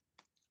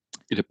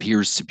 It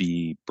appears to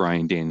be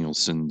Bryan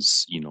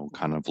Danielson's,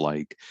 kind of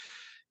like,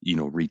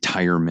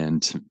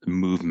 retirement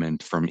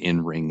movement from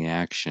in-ring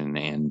action,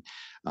 and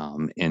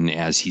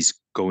as he's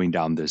going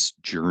down this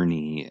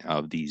journey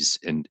of these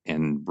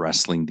and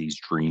wrestling these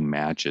dream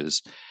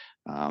matches,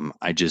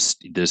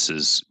 this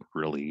is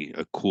really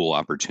a cool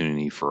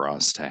opportunity for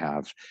us to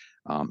have,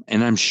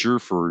 and I'm sure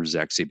for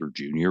Zack Sabre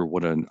Jr.,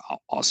 what an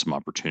awesome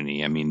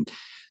opportunity. I mean,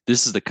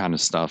 this is the kind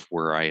of stuff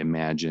where I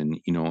imagine,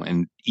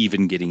 and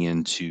even getting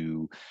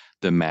into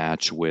the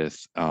match with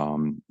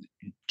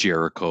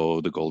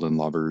Jericho, the Golden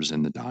Lovers,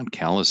 and the Don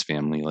Callis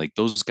family, like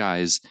those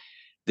guys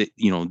that,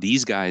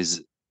 these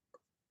guys,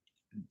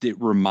 it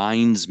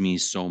reminds me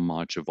so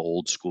much of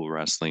old school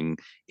wrestling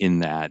in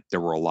that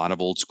there were a lot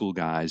of old school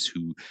guys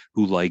who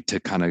like to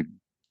kind of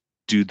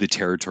do the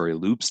territory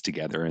loops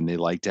together, and they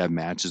like to have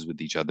matches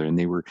with each other. And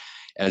they were,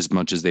 as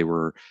much as they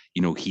were,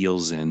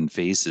 heels and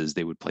faces,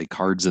 they would play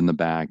cards in the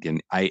back.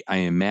 And I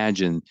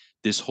imagine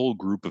this whole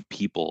group of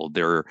people,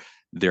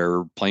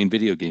 they're playing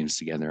video games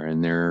together,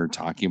 and they're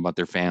talking about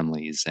their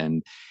families,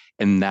 and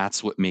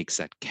that's what makes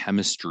that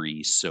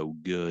chemistry so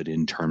good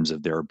in terms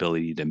of their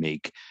ability to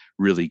make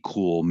really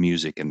cool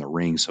music in the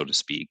ring, so to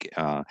speak,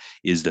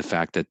 is the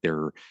fact that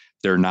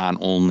they're not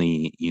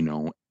only,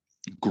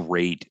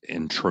 great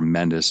and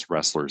tremendous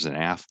wrestlers and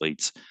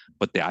athletes,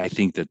 but I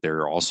think that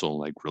they're also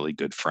like really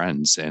good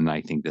friends. And I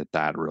think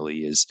that really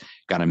is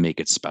got to make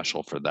it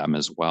special for them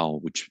as well,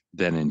 which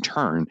then in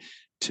turn,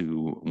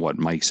 to what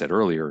Mike said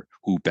earlier,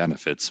 who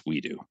benefits? We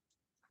do.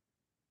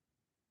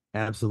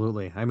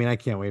 Absolutely. I mean, I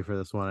can't wait for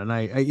this one. And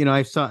I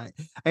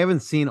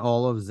haven't seen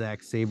all of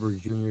Zack Sabre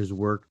Jr.'s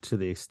work to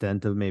the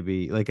extent of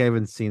maybe, like, I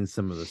haven't seen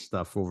some of the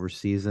stuff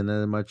overseas and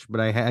that much, but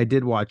I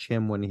did watch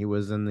him when he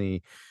was in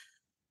the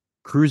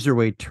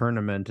cruiserweight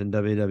tournament in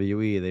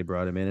WWE. They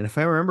brought him in, and if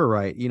I remember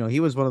right, he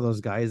was one of those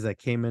guys that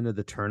came into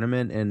the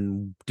tournament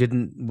and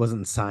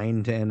wasn't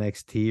signed to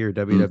NXT or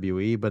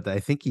WWE, but I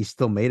think he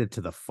still made it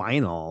to the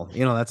final.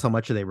 That's how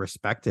much they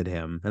respected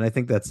him, and I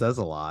think that says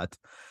a lot.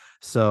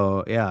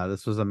 So yeah,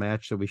 this was a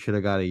match that we should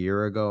have got a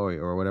year ago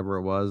or whatever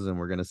it was, and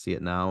we're gonna see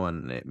it now.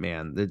 And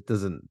it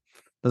doesn't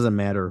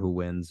matter who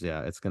wins.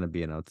 Yeah, it's gonna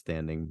be an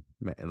outstanding,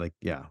 like,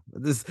 yeah,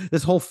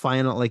 this whole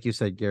final, like you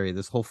said, Gary,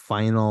 this whole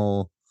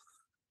final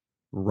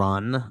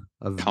run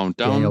of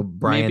countdown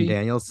Bryan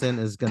Danielson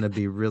is going to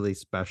be really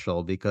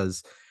special,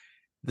 because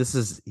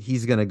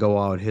he's going to go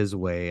out his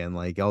way, and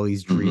like all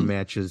these dream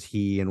matches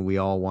we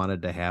all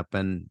wanted to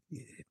happen,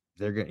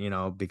 they're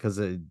gonna, because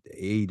of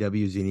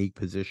AEW's unique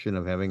position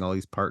of having all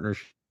these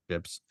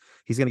partnerships,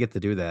 he's gonna get to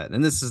do that.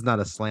 And this is not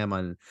a slam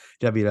on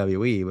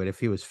WWE, but if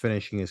he was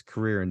finishing his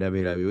career in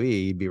WWE,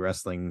 he'd be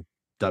wrestling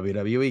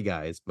WWE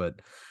guys.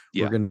 But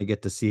we're gonna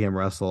get to see him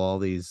wrestle all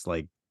these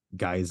like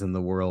guys in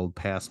the world,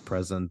 past,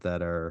 present,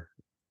 that are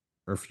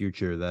or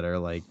future, that are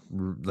like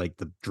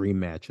the dream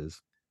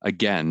matches.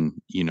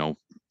 Again,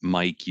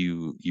 Mike,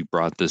 you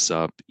brought this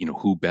up,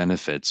 who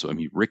benefits. I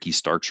mean, Ricky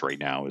Starks right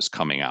now is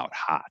coming out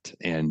hot,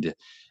 and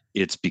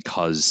it's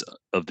because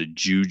of the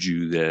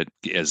juju that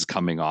is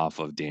coming off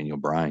of Daniel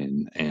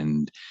Bryan.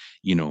 And,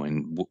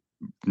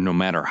 no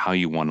matter how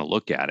you want to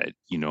look at it,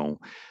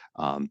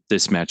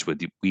 this match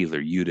with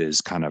Wheeler Yuta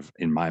is kind of,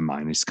 in my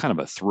mind, it's kind of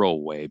a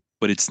throwaway,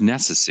 but it's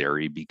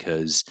necessary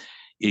because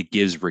it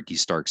gives Ricky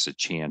Starks a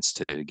chance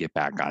to get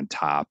back on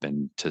top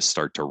and to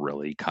start to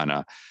really kind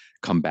of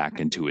come back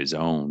into his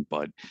own.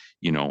 But,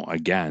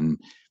 again,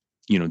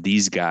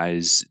 these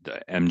guys,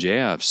 the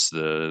MJFs,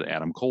 the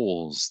Adam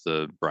Coles,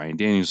 the Bryan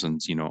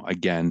Danielsons,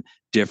 again,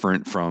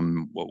 different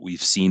from what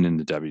we've seen in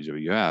the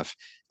WWF.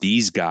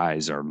 These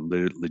guys are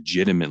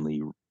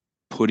legitimately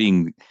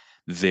putting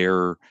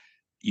their,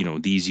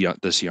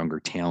 this younger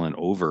talent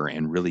over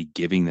and really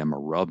giving them a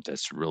rub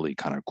that's really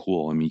kind of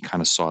cool. I mean, you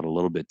kind of saw it a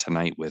little bit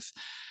tonight with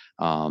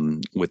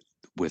the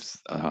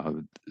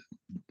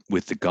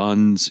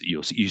Guns.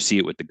 You see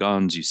it with the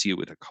Guns. You see it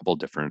with a couple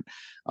different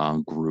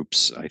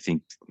groups. I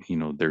think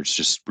there's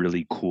just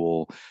really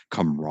cool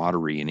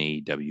camaraderie in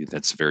AEW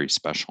that's very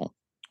special.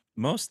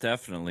 Most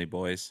definitely,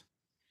 boys.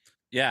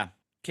 Yeah,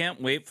 can't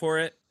wait for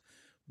it.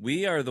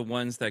 We are the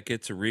ones that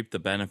get to reap the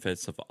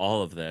benefits of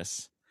all of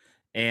this.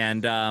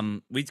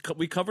 And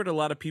we covered a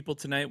lot of people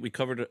tonight. We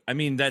covered,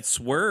 that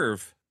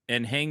Swerve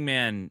and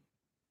Hangman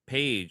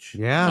Page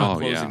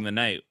closing the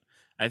night.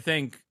 I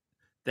think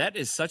that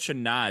is such a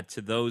nod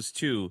to those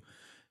two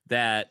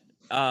that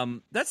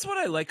that's what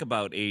I like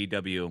about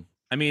AEW.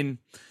 I mean,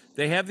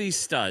 they have these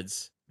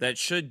studs that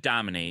should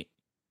dominate,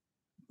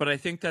 but I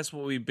think that's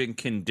what we've been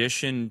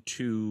conditioned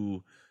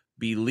to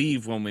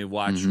believe when we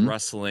watch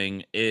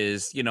wrestling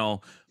is,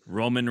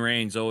 Roman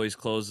Reigns always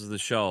closes the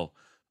show.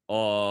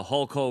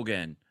 Hulk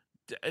Hogan,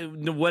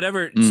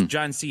 whatever,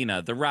 John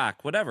Cena, The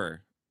Rock,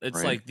 whatever.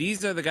 It's like,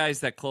 these are the guys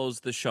that close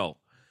the show.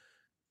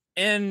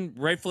 And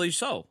rightfully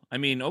so. I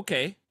mean,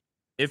 okay,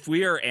 if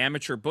we are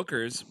amateur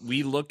bookers,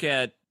 we look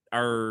at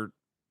our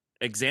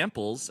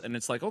examples and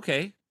it's like,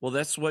 okay, well,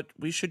 that's what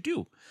we should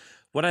do.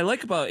 What I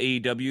like about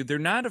AEW, they're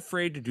not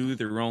afraid to do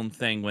their own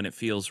thing when it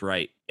feels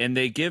right. And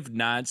they give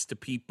nods to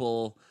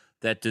people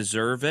that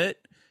deserve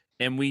it.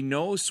 And we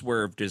know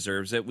Swerve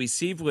deserves it. We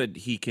see what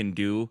he can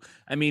do.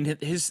 I mean,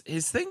 his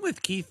thing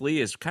with Keith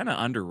Lee is kind of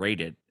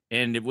underrated,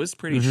 and it was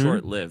pretty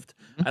short-lived.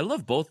 I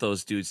love both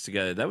those dudes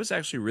together. That was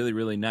actually really,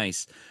 really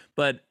nice.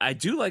 But I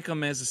do like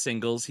him as a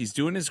singles. He's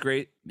doing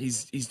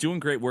he's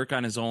doing great work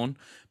on his own.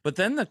 But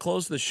then to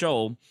close the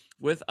show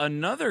with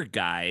another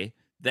guy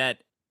that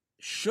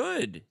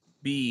should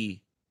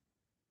be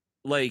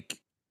like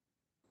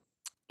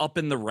up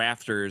in the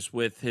rafters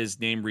with his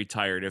name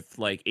retired. If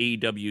like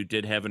AEW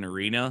did have an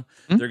arena,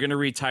 they're going to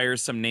retire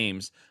some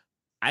names.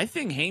 I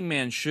think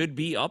Hangman should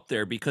be up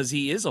there because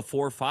he is a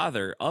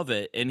forefather of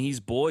it, and he's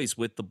boys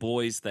with the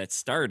boys that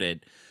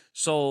started.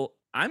 So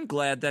I'm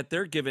glad that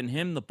they're giving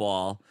him the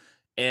ball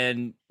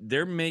and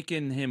they're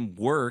making him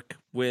work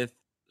with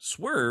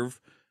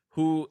Swerve,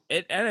 who,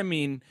 and I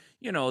mean,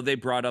 they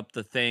brought up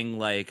the thing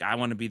like, I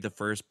want to be the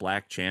first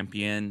black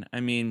champion.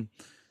 I mean,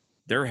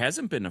 there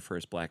hasn't been a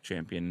first black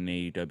champion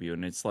in AEW,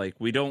 and it's like,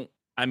 we don't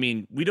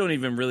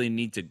even really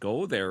need to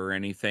go there or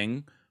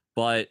anything,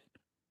 but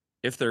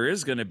if there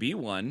is going to be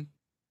one,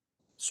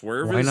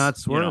 Swerve why not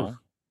Swerve?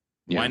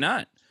 Why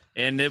not?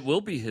 And it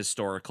will be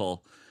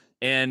historical.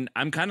 And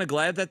I'm kind of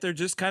glad that they're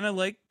just kind of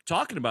like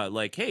talking about it.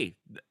 Like, hey,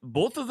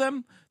 both of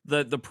them,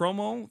 the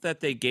promo that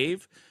they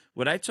gave,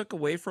 what I took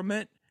away from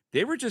it,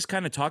 they were just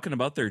kind of talking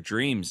about their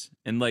dreams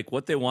and like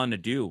what they want to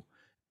do.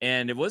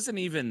 And it wasn't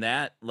even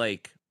that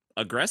like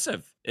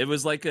aggressive. It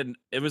was like a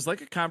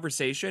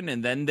conversation,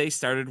 and then they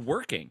started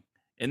working.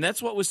 And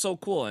that's what was so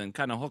cool and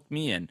kind of hooked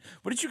me in.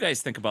 What did you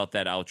guys think about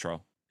that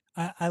outro?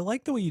 I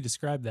like the way you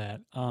described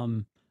that.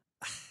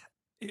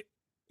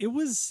 It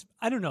was,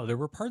 I don't know, there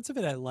were parts of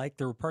it I liked.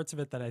 There were parts of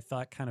it that I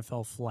thought kind of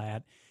fell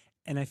flat.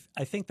 And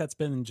I think that's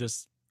been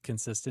just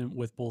consistent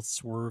with both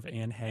Swerve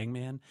and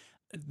Hangman.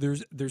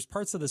 There's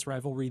parts of this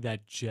rivalry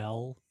that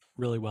gel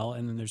really well,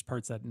 and then there's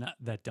parts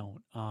that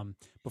don't.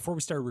 Before we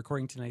started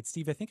recording tonight,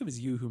 Steve, I think it was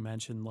you who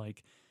mentioned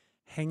like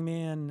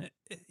Hangman,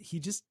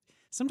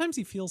 sometimes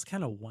he feels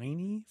kind of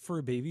whiny for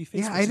a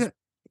babyface.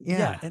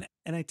 Yeah,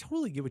 and I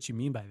totally get what you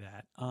mean by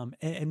that.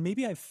 And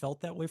maybe I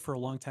felt that way for a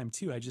long time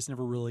too. I just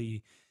never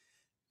really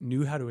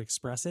knew how to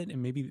express it,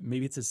 and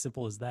maybe it's as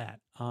simple as that.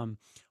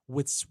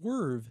 With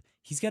Swerve,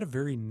 he's got a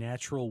very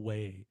natural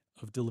way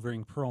of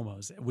delivering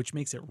promos, which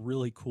makes it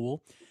really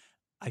cool.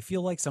 I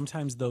feel like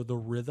sometimes though the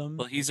rhythm.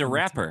 Well, he's a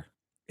rapper.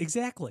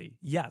 Exactly.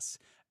 Yes.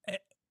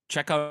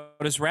 check out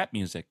his rap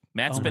music.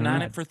 Matt's been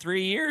on it for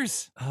 3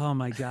 years. Oh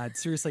my God.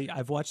 Seriously,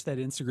 I've watched that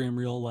Instagram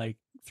reel like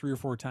 3 or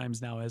 4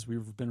 times now as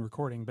we've been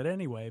recording. But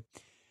anyway,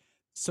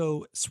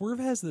 so Swerve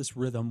has this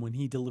rhythm when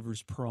he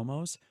delivers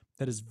promos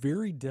that is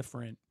very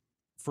different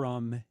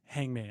from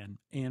Hangman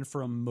and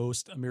from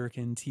most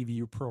American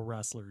TV pro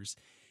wrestlers.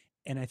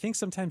 And I think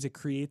sometimes it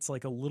creates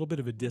like a little bit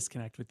of a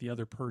disconnect with the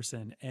other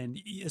person, and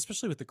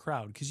especially with the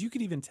crowd, because you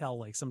could even tell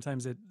like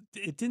sometimes it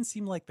didn't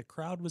seem like the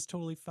crowd was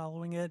totally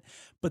following it,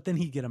 but then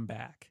he'd get them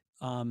back.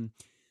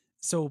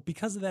 So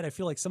because of that, I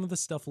feel like some of the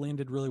stuff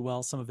landed really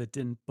well, some of it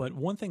didn't. But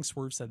one thing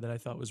Swerve said that I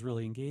thought was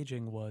really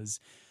engaging was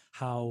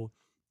how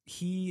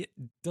he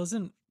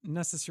doesn't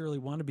necessarily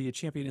want to be a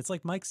champion. It's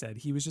like Mike said,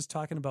 he was just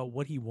talking about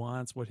what he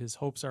wants, what his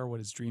hopes are,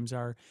 what his dreams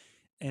are,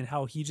 and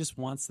how he just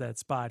wants that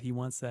spot. He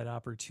wants that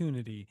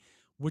opportunity,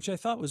 which I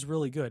thought was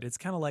really good. It's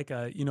kind of like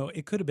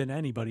it could have been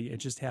anybody. It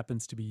just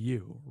happens to be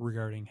you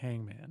regarding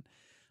Hangman.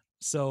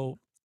 So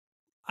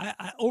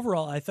I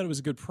overall, I thought it was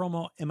a good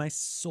promo. Am I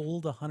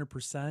sold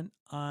 100%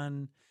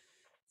 on,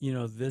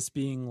 this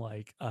being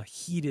like a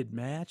heated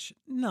match?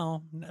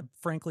 No,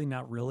 frankly,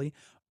 not really.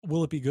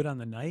 Will it be good on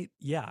the night?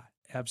 Yeah,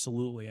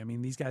 absolutely. I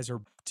mean, these guys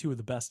are 2 of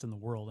the best in the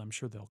world. I'm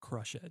sure they'll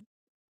crush it.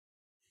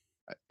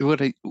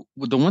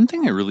 The one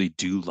thing I really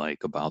do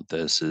like about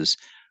this is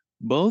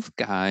both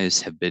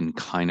guys have been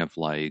kind of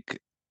like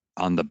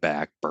on the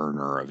back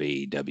burner of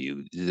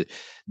AEW.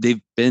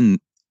 They've been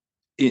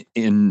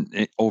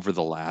in over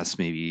the last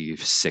maybe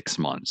 6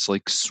 months.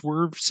 Like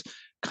Swerve's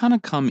kind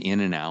of come in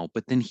and out,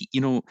 but then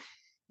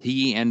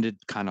he ended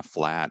kind of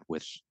flat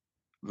with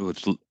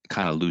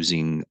kind of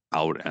losing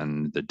out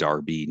on the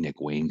Darby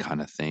Nick Wayne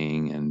kind of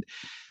thing, and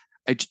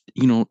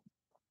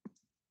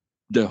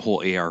the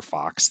whole AR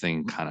Fox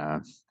thing kind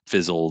of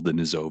fizzled and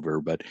is over.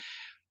 But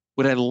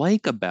what I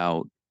like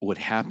about what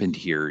happened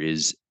here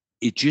is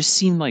it just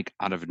seemed like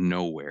out of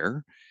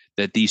nowhere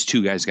that these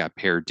 2 guys got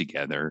paired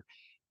together.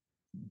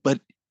 But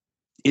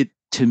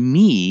to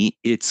me,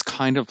 it's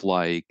kind of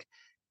like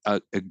a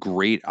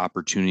great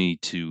opportunity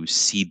to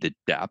see the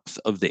depth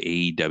of the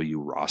AEW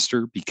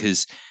roster,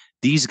 because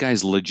these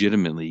guys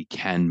legitimately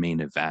can main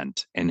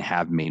event and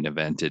have main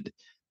evented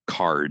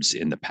cards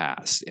in the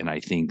past. And I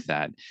think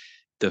that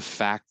the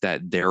fact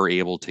that they're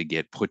able to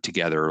get put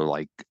together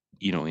like,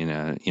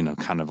 in a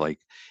kind of like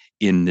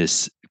in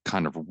this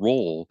kind of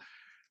role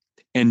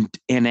and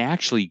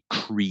actually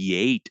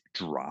create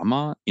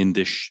drama in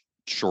this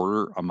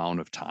shorter amount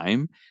of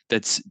time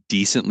that's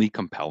decently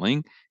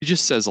compelling, it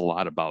just says a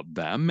lot about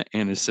them,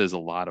 and it says a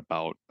lot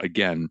about,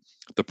 again,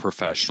 the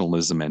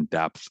professionalism and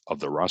depth of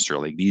the roster.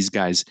 Like, these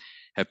guys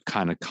have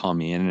kind of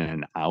come in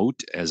and out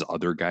as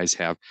other guys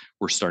have.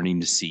 We're starting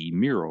to see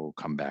Miro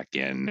come back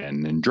in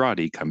and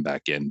Andrade come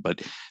back in,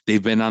 but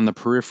they've been on the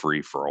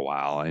periphery for a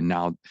while. And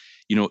now,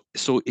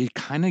 so it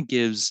kind of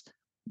gives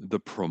the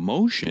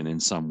promotion in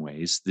some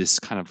ways this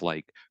kind of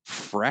like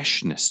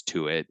freshness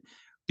to it,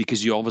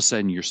 because you all of a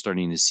sudden you're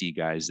starting to see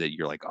guys that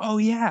you're like, oh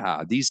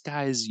yeah, these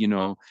guys, I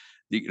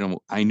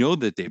know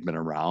that they've been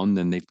around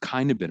and they've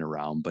kind of been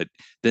around, but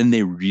then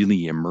they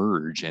really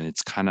emerge, and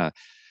it's kind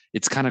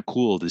of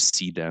cool to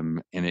see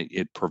them, and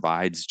it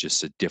provides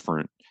just a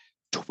different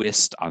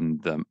twist on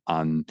the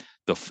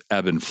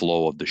ebb and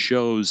flow of the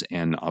shows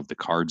and of the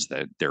cards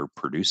that they're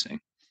producing.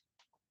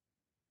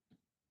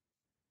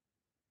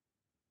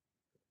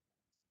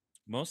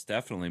 Most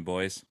definitely,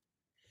 boys.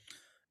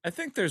 I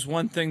think there's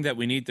one thing that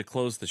we need to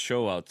close the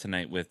show out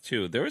tonight with,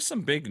 too. There was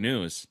some big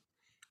news.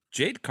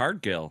 Jade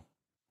Cargill.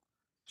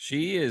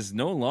 She is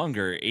no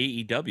longer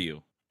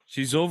AEW.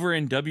 She's over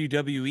in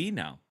WWE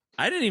now.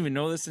 I didn't even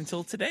know this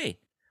until today.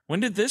 When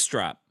did this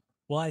drop?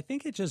 Well, I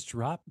think it just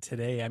dropped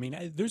today. I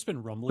mean, there's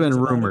been rumblings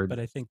about it, but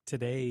I think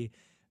today,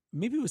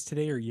 maybe it was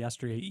today or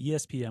yesterday,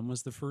 ESPN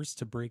was the first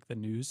to break the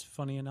news,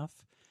 funny enough.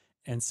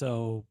 And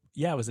so,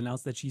 yeah, it was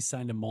announced that she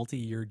signed a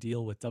multi-year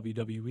deal with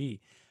WWE.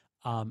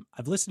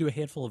 I've listened to a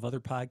handful of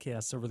other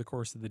podcasts over the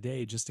course of the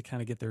day just to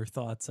kind of get their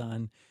thoughts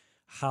on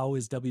how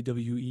is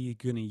WWE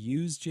going to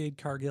use Jade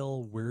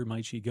Cargill? Where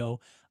might she go?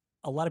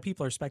 A lot of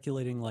people are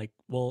speculating like,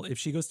 well, if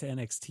she goes to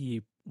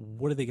NXT,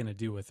 what are they going to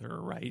do with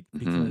her, right?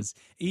 Because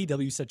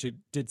AEW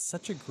did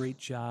such a great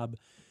job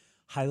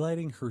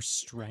highlighting her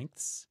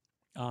strengths.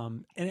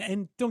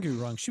 And don't get me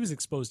wrong, she was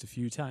exposed a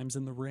few times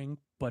in the ring,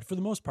 but for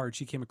the most part,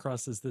 she came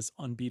across as this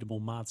unbeatable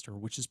monster,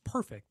 which is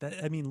perfect.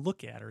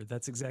 Look at her.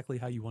 That's exactly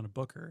how you want to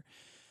book her.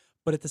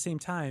 But at the same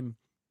time,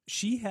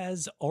 she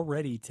has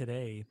already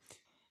today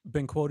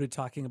been quoted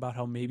talking about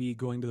how maybe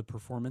going to the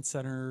Performance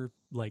Center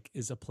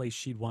is a place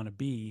she'd want to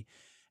be,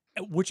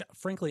 which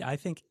frankly I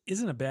think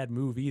isn't a bad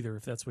move either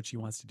if that's what she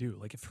wants to do.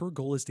 Like, if her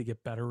goal is to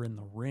get better in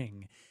the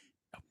ring,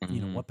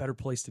 what better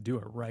place to do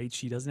it, right?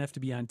 She doesn't have to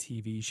be on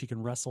TV. She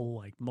can wrestle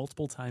like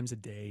multiple times a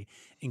day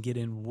and get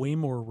in way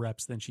more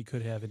reps than she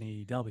could have in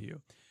AEW.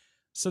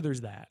 So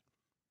there's that.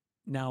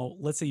 Now,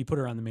 let's say you put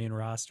her on the main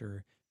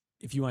roster.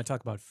 If you want to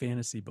talk about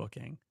fantasy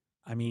booking,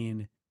 I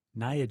mean,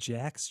 Nia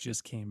Jax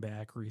just came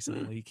back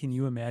recently. Can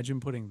you imagine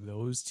putting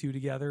those 2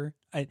 together?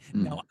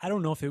 Now, I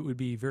don't know if it would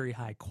be very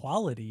high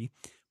quality,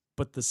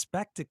 but the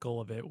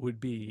spectacle of it would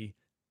be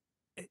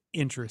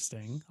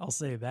interesting. I'll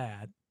say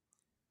that.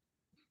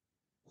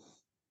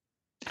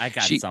 I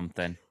got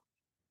something.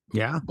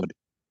 Yeah.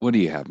 What do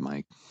you have,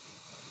 Mike?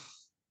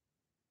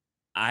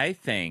 I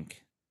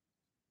think.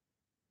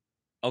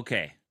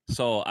 Okay,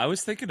 so I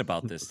was thinking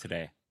about this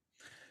today,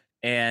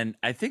 and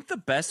I think the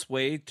best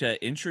way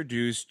to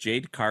introduce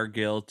Jade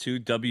Cargill to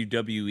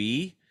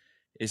WWE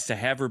is to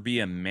have her be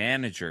a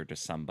manager to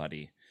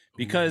somebody.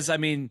 Because I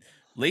mean,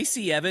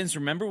 Lacey Evans,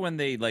 remember when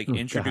they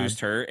introduced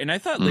her? And I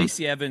thought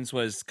Lacey Evans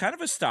was kind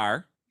of a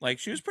star. Like,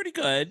 she was pretty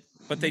good,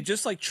 but they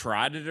just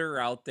trotted her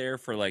out there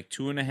for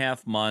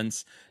 2.5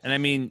 months. And I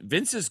mean,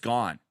 Vince is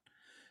gone.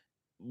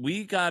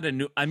 We got a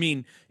new, I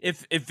mean,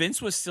 if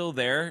Vince was still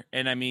there,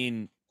 and I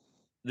mean,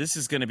 this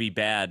is going to be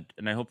bad,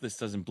 and I hope this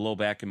doesn't blow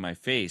back in my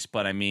face,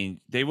 but I mean,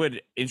 they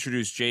would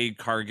introduce Jade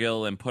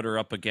Cargill and put her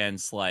up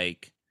against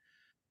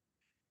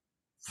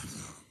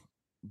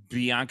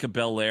Bianca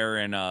Belair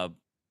in a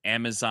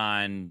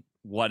Amazon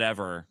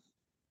whatever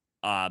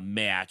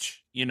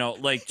match,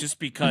 just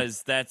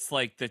because that's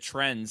the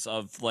trends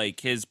of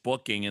his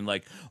booking and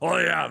oh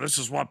yeah, this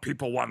is what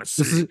people want to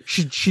see.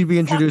 She'd be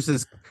introduced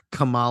as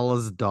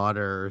Kamala's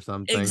daughter or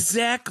something.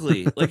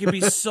 Exactly. It'd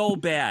be so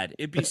bad.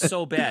 It'd be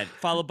so bad.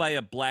 Followed by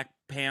a Black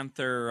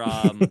Panther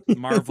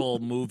Marvel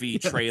movie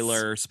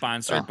trailer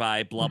sponsored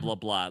by blah blah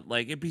blah.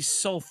 It'd be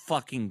so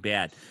fucking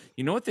bad.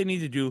 You know what they need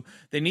to do?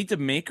 They need to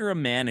make her a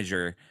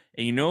manager,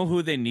 and you know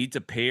who they need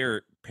to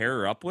pair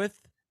her up with?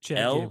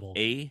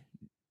 L.A.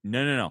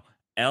 No.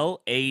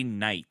 L.A.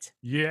 Knight.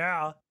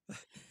 Yeah.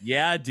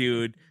 Yeah,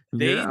 dude.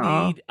 They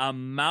need a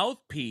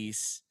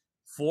mouthpiece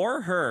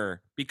for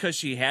her because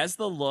she has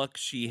the look.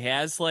 She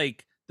has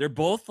they're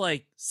both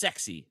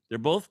sexy. They're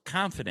both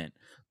confident,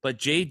 but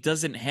Jade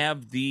doesn't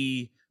have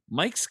the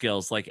mic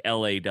skills like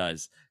LA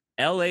does.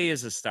 LA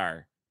is a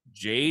star.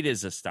 Jade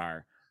is a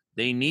star.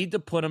 They need to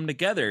put them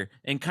together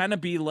and kind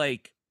of be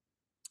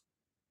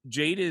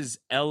Jade is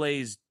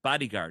LA's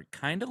bodyguard,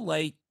 kind of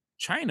like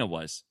China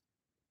was.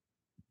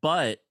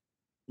 But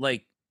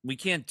we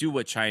can't do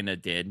what China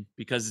did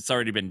because it's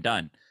already been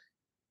done.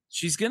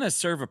 She's going to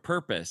serve a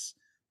purpose,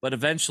 but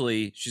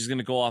eventually she's going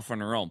to go off on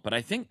her own. But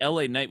I think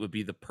LA Knight would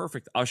be the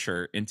perfect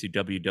usher into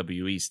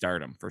WWE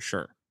stardom for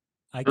sure.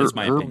 I can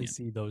definitely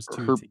see those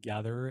two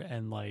together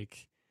and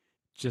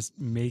just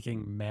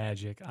making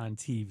magic on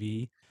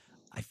TV.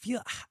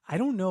 I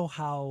don't know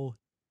how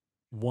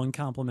one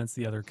complements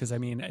the other. Cause I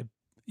mean,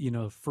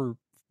 for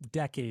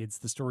decades,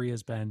 the story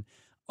has been,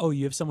 oh,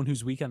 you have someone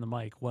who's weak on the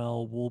mic.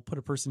 Well, we'll put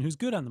a person who's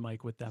good on the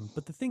mic with them.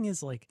 But the thing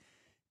is,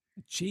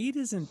 Jade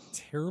isn't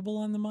terrible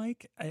on the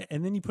mic,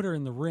 and then you put her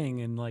in the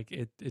ring, and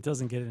it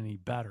doesn't get any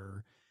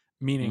better.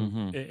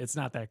 Meaning, it's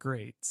not that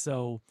great.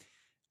 So,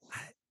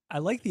 I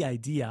like the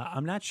idea.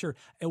 I'm not sure.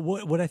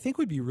 What I think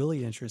would be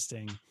really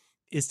interesting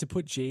is to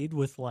put Jade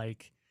with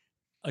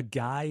a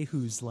guy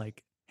who's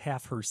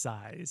half her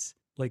size.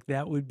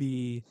 That would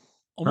be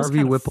almost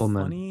kind of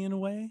funny in a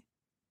way.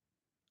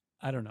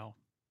 I don't know.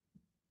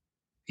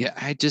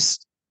 Yeah,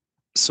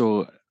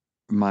 so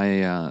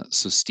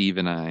Steve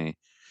and I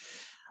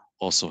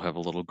also have a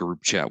little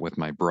group chat with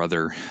my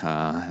brother,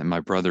 and my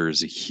brother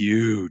is a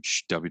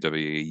huge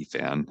WWE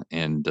fan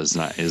and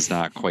is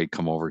not quite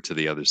come over to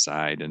the other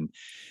side. And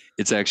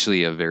it's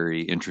actually a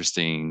very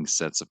interesting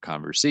sets of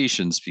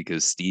conversations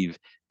because Steve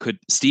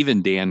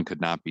and Dan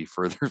could not be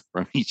further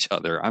from each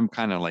other. I'm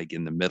kind of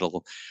in the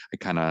middle.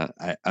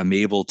 I'm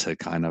able to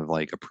kind of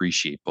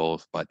appreciate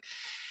both, but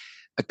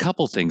a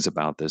couple things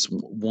about this.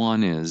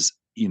 One is,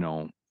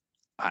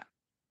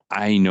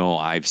 I know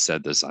I've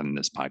said this on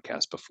this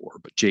podcast before,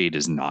 but Jade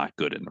is not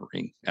good in the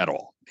ring at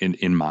all,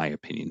 in my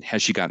opinion.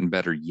 Has she gotten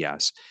better?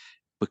 Yes.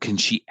 But can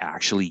she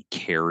actually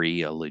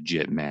carry a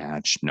legit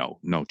match? No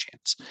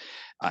chance.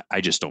 I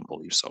just don't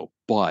believe so.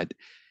 But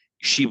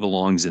she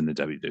belongs in the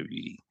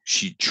WWE.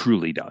 She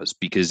truly does,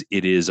 because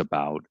it is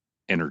about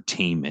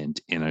entertainment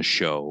in a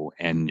show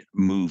and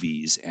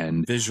movies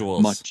and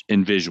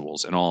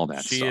visuals and all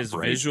that stuff. She is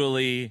right?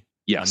 Visually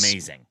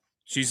amazing.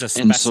 She's a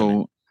specimen. And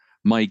so,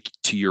 Mike,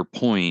 to your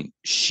point,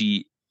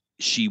 she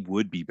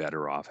would be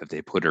better off if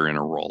they put her in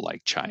a role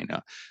like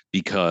China,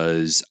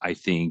 because I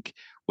think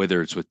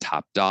whether it's with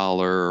Top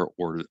Dollar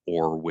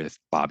or with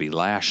Bobby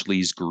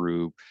Lashley's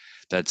group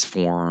that's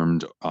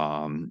formed,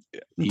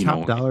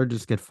 Top Dollar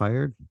just get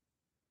fired?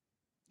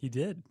 He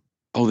did.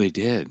 Oh, they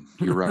did.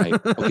 You're right.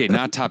 Okay,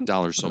 not Top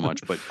Dollar so much,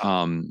 but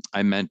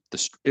I meant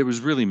it was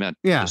really meant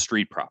the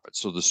Street Profits.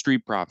 So the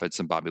Street Profits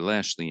and Bobby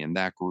Lashley and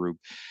that group.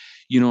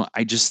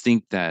 I just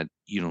think that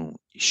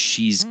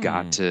she's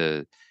got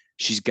to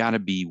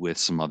be with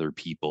some other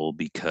people,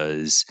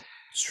 because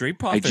Street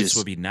Profits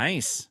would be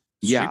nice.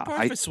 Street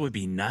Profits would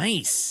be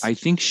nice. I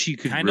think she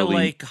could kind of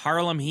like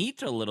Harlem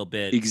Heat a little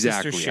bit.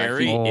 Exactly. Sister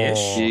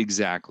Sherry-ish.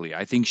 Exactly.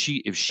 I think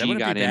if she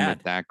got in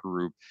with that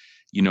group,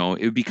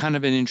 it would be kind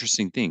of an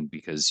interesting thing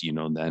because,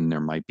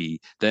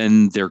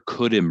 then there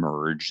could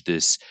emerge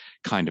this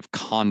kind of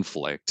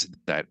conflict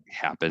that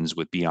happens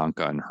with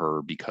Bianca and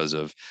her because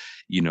of,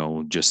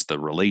 just the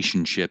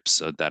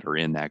relationships that are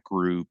in that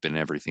group and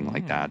everything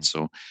like that.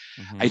 So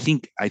I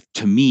think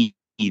to me,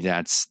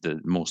 that's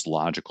the most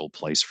logical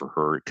place for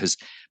her, because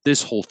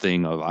this whole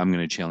thing of I'm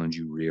going to challenge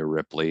you, Rhea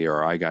Ripley,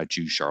 or I got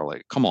you,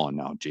 Charlotte. Come on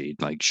now, Jade,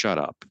 like shut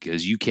up,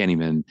 because you can't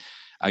even.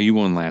 You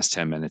won't last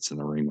 10 minutes in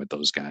the ring with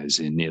those guys,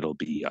 and it'll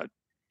be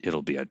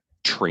a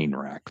train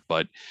wreck.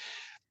 But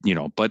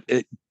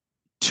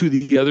to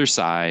the other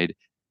side,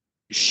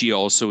 she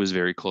also is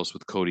very close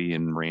with Cody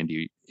and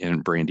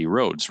Brandy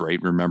Rhodes,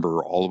 right?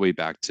 Remember all the way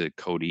back to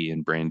Cody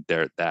and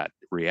that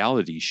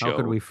reality show. How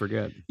could we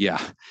forget?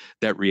 Yeah,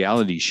 that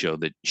reality show,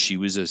 that she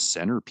was a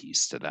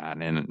centerpiece to that,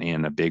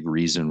 and a big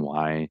reason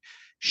why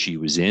she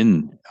was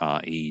in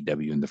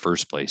AEW in the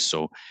first place.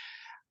 So,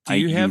 do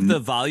you have the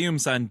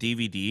volumes on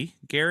DVD,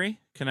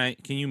 Gary? Can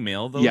you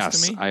mail those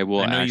yes, to me? I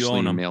will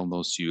actually you mail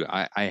those to you.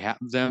 I have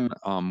them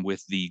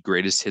with the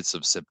greatest hits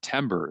of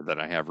September that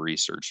I have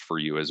researched for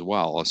you as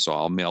well. So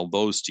I'll mail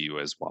those to you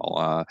as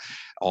well.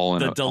 All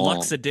in the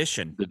deluxe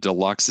edition. The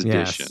deluxe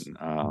edition.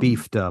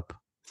 Beefed up.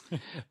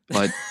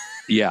 But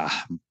yeah,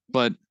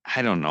 but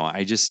I don't know.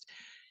 I just,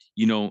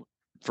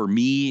 for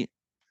me,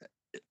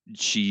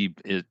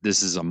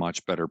 this is a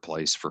much better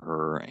place for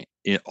her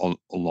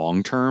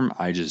long term.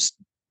 I just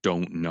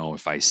don't know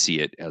if I see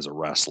it as a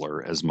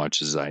wrestler as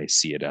much as I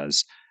see it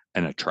as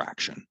an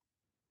attraction.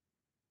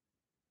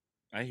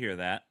 I hear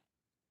that.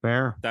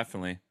 Fair.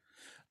 Definitely.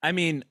 I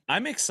mean,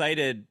 I'm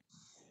excited.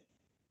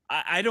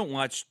 I don't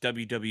watch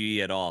WWE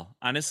at all,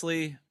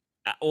 honestly.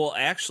 Well,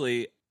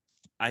 actually,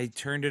 I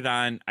turned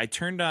on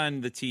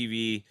the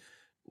TV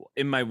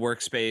in my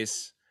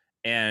workspace,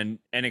 and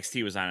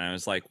NXT was on. And I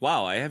was like,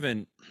 wow,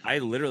 I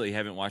literally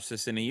haven't watched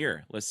this in a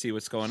year. Let's see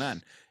what's going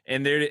on.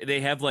 And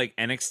they have like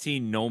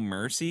NXT No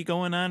Mercy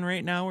going on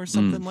right now or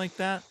something like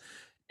that.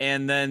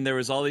 And then there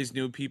was all these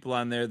new people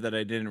on there that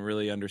I didn't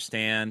really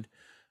understand.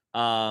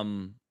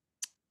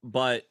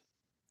 But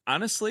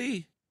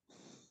honestly,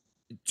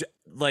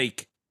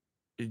 like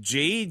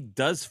Jade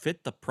does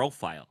fit the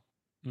profile.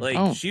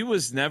 Like she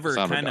was never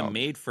kind of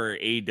made for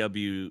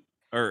AEW,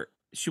 or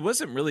she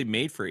wasn't really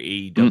made for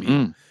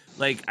AEW.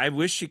 Like I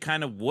wish she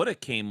kind of would have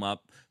came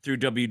up through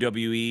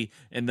WWE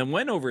and then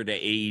went over to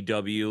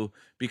AEW,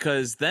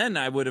 because then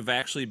I would have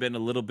actually been a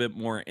little bit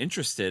more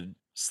interested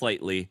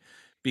slightly,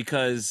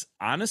 because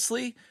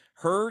honestly,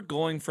 her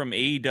going from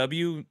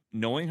AEW,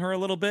 knowing her a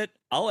little bit,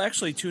 I'll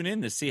actually tune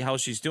in to see how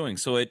she's doing.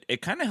 So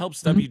it kind of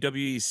helps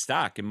WWE's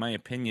stock, in my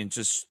opinion,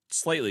 just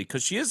slightly,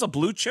 because she is a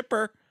blue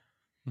chipper.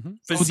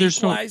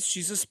 Physique-wise,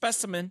 she's a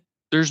specimen.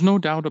 There's no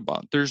doubt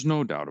about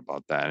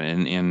that.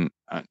 And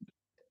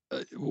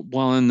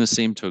while in the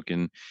same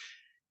token,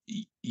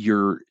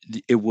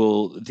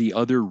 the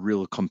other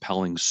real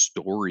compelling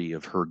story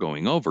of her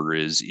going over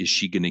is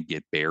she going to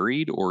get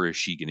buried or is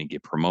she going to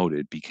get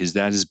promoted? Because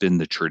that has been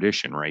the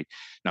tradition, right?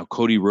 Now,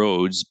 Cody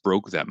Rhodes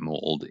broke that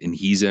mold, and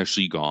he's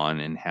actually gone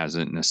and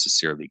hasn't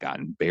necessarily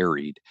gotten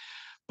buried.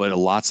 But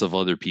lots of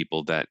other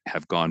people that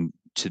have gone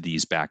to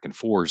these back and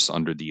forths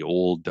under the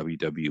old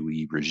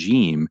WWE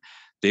regime,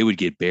 they would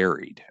get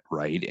buried,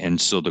 right?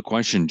 And so the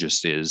question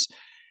just is,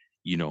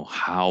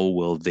 how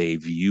will they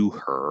view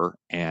her?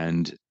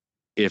 And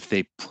if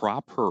they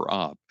prop her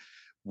up,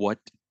 what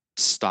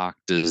stock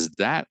does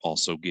that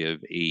also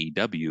give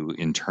AEW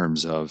in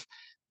terms of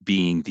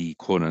being the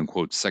quote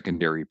unquote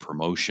secondary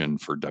promotion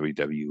for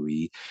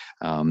WWE?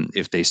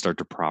 If they start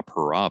to prop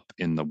her up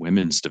in the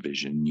women's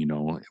division,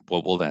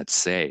 what will that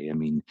say? I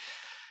mean,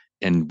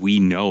 and we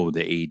know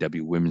the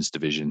AEW women's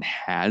division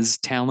has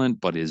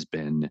talent, but has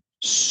been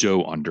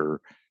so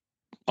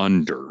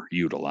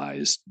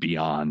underutilized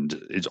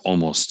beyond, it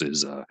almost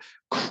is a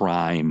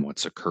crime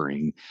what's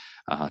occurring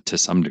to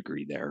some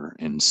degree there.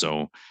 And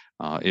so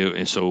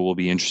it will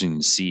be interesting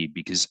to see,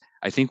 because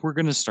I think we're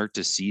going to start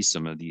to see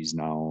some of these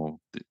now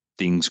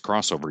things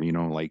crossover,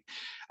 like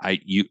I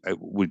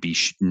would be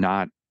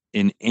not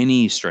in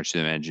any stretch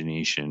of the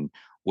imagination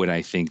would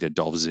I think that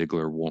Dolph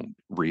Ziggler won't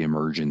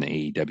reemerge in the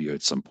AEW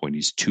at some point.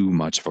 He's too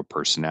much of a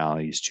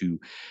personality.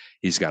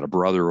 He's got a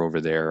brother over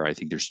there. I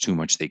think there's too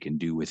much they can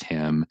do with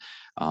him.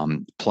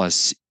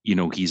 Plus,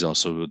 he's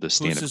also the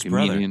stand-up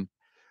comedian.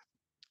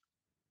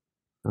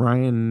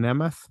 Ryan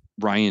Nemeth.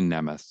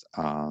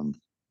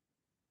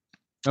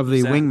 Of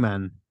the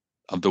Wingmen.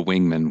 Of the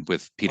Wingmen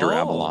with Peter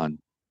Avalon.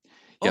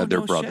 Yeah,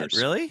 they're brothers.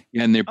 Shit, really?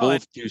 Yeah, and they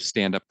both do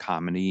stand-up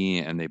comedy,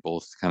 and they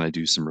both kind of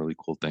do some really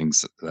cool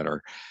things that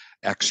are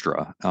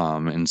extra.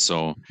 And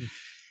so,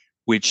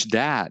 which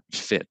that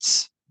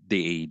fits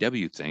the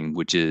AEW thing,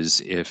 which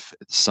is if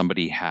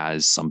somebody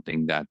has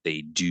something that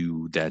they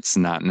do that's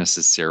not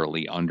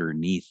necessarily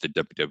underneath the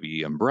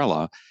WWE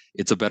umbrella,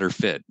 it's a better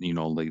fit.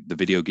 Like the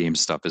video game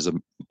stuff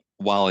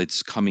while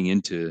it's coming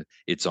into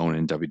its own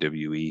in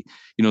WWE,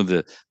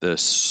 the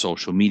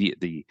social media,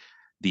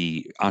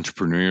 the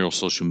entrepreneurial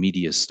social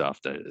media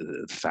stuff,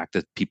 the fact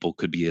that people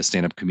could be a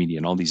stand-up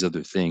comedian, all these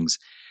other things,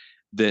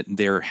 that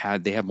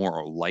they have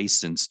more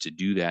license to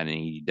do that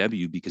in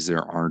AEW because they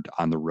aren't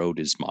on the road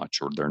as much,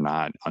 or they're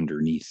not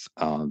underneath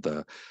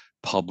the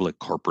public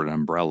corporate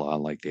umbrella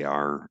like they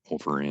are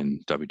over in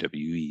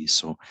WWE.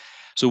 So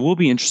we'll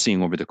be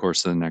interesting over the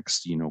course of the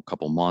next,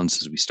 couple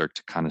months as we start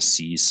to kind of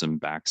see some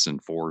backs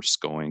and forths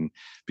going,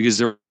 because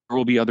there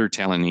will be other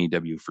talent in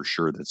AEW for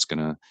sure that's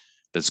gonna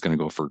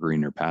go for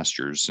greener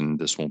pastures, and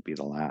this won't be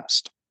the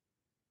last.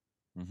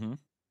 Mm-hmm.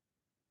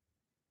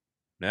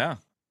 Yeah.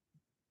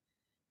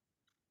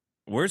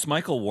 Where's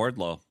Michael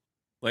Wardlow?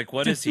 Like,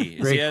 what is he?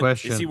 Great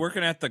question. Is he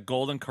working at the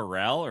Golden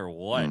Corral or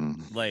what?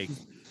 Like,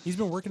 he's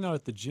been working out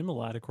at the gym a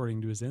lot,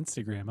 according to his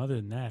Instagram. Other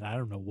than that, I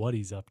don't know what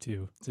he's up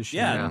to. It's a shame.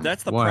 Yeah,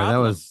 that's the problem. That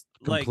was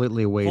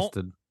completely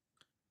wasted.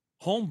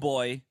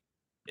 Homeboy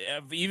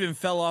even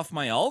fell off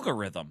my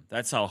algorithm.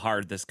 That's how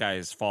hard this guy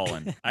has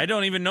fallen. I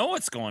don't even know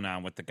what's going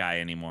on with the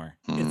guy anymore.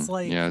 It's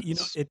like,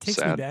 it takes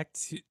sad. me back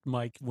to,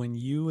 Mike, when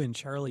you and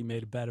Charlie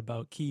made a bet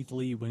about Keith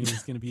Lee when he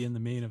was going to be in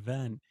the main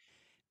event.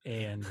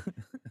 And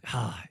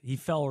he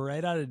fell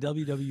right out of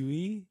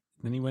WWE.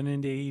 Then he went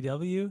into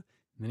AEW. And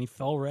then he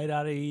fell right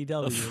out of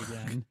AEW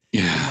again.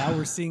 Yeah. And now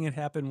we're seeing it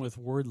happen with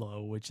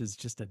Wardlow, which is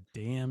just a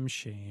damn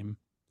shame.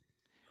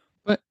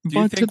 Do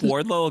you think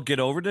Wardlow will get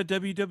over to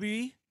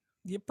WWE?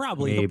 Yeah,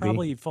 probably. Maybe. He'll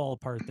probably fall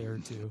apart there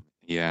too.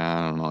 Yeah,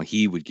 I don't know.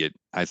 He would get,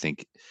 I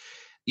think,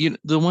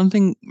 the one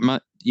thing,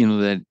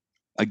 that,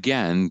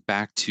 again,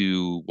 back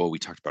to what we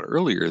talked about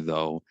earlier,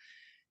 though,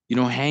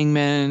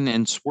 Hangman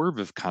and Swerve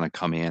have kind of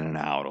come in and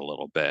out a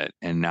little bit,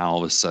 and now all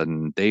of a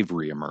sudden they've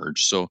reemerged.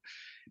 So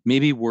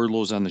maybe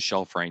Wardlow's on the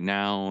shelf right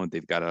now.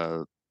 They've got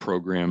a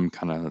program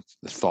kind of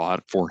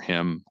thought for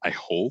him, I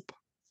hope.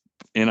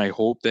 And I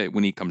hope that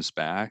when he comes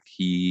back,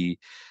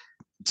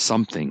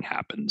 something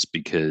happens,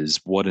 because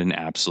what an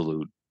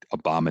absolute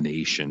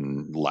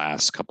abomination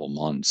last couple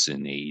months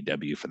in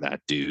AEW for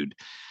that dude.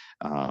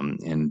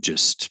 And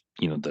just,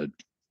 the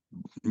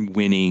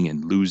winning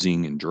and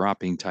losing and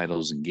dropping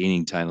titles and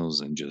gaining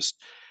titles, and just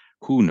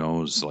who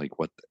knows, like,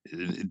 what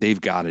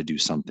they've got to do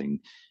something.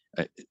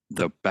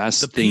 The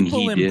thing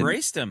he did,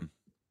 embraced him.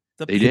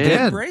 They did.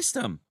 Embraced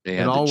him. They It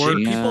had all the worked.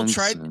 People chants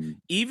tried. and-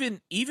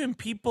 Even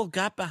people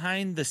got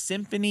behind the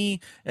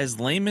symphony, as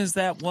lame as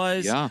that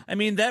was. Yeah. I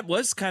mean, that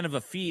was kind of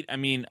a feat. I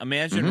mean,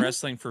 imagine Mhm.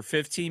 wrestling for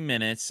 15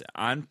 minutes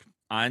on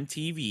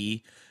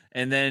TV,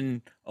 and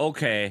then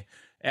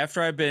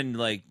after I've been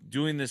like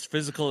doing this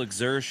physical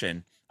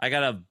exertion, I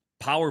gotta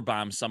power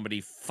bomb somebody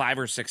 5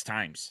 or 6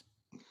 times,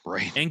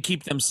 right, and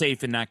keep them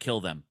safe and not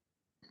kill them.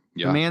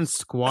 Yeah. The man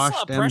squashed That's a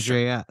lot of pressure.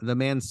 MJF. The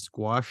man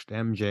squashed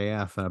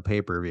MJF in a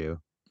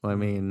pay-per-view. I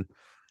mean,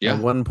 Yeah. at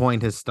one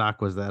point his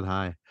stock was that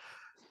high.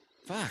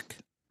 Fuck.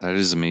 That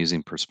is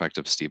amazing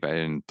perspective, Steve. I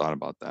hadn't thought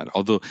about that.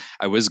 Although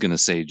I was going to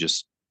say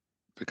just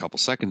a couple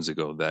seconds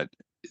ago that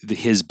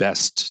his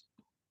best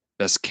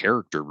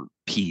character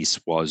piece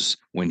was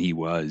when he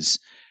was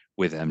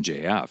with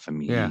MJF. I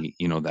mean,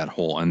 that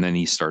whole, and then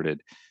he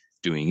started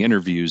doing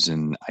interviews,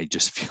 and I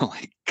just feel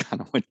like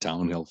kind of went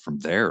downhill from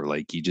there.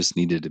 Like, he just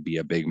needed to be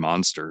a big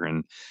monster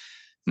and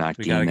not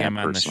We gain gotta that get him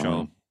on the persona.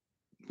 show.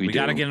 We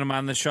gotta get him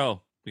on the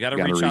show. We gotta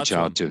reach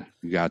out to him.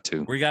 You got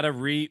to. We gotta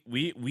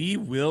we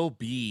will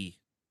be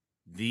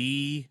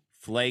the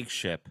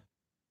flagship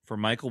for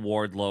Michael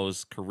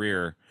Wardlow's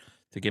career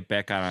to get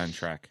back on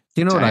track.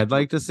 Do you know what I'd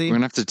like to see? We're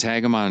gonna have to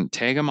tag him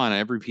on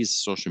every piece of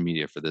social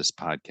media for this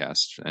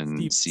podcast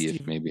and see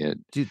if maybe it.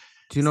 Do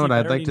you know what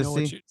I'd like to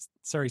see?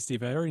 Sorry,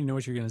 Steve. I already know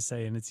what you're going to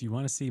say, and it's you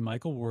want to see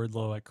Michael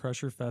Wardlow at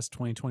Crusher Fest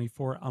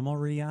 2024. I'm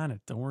already on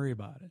it. Don't worry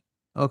about it.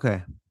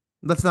 Okay,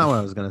 that's not what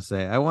I was going to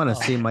say. I want to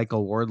see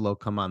Michael Wardlow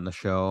come on the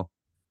show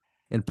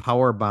and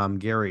powerbomb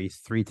Gary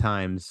 3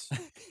 times,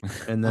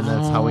 and then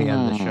that's how we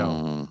end the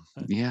show.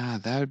 Yeah,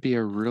 that would be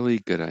a really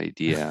good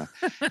idea.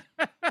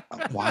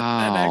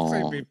 Wow, that'd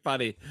actually be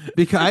funny.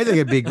 Because I think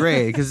it'd be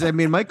great. Because I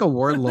mean, Michael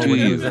Wardlow, when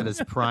he was at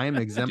his prime,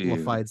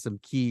 exemplified some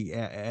key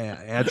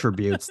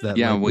attributes that.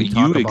 Yeah, like, well, we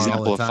talk you about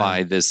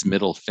exemplify this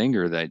middle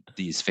finger that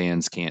these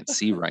fans can't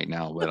see right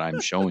now, but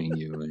I'm showing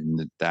you,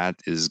 and that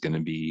is going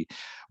to be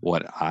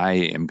what I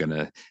am going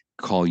to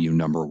call you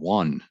number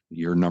one.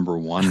 You're number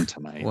one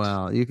tonight.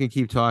 Well, you can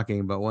keep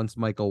talking, but once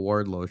Michael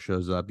Wardlow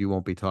shows up, you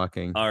won't be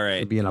talking. All right,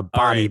 you'll be in a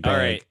body bag. All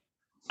right.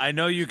 I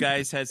know you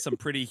guys had some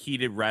pretty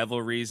heated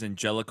rivalries in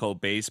Jellicoe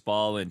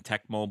Baseball and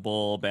Tecmo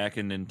Bowl back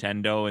in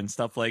Nintendo and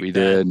stuff like We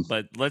that. did.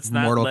 But let's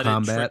not Mortal let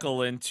Kombat. it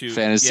trickle into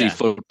Fantasy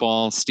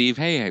football. Steve,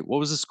 hey, what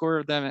was the score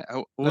of that?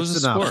 What was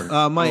That's the enough.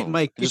 score?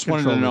 Mike, I just you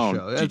wanted to control the know.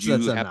 show. Did That's you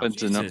enough. happen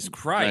to know? Jesus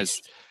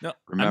Christ! No,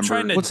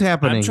 remember What's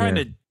happening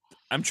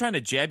I'm trying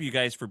to jab you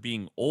guys for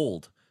being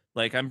old.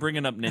 Like, I'm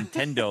bringing up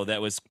Nintendo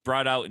that was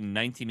brought out in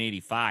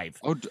 1985.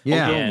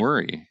 Yeah. Don't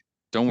worry.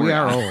 Don't worry. We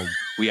are old.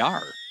 We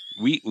are.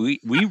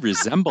 We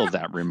resemble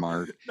that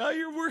remark. Now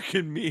you're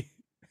working me.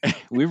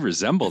 We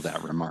resemble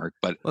that remark,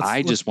 but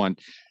I just want,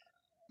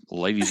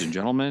 ladies and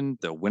gentlemen,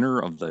 the winner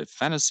of the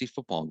fantasy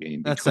football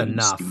game That's between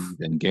enough. Steve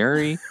and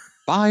Gary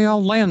by a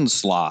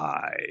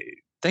landslide.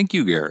 Thank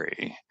you,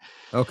 Gary.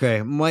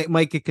 Okay,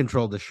 Mike can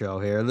control the show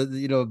here.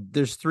 You know,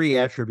 there's 3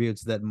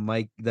 attributes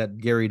that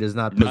Gary does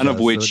not possess. None of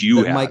which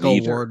you have Michael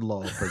either.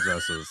 Wardlow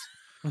possesses.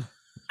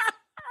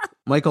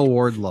 Michael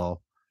Wardlow.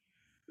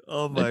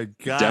 Oh my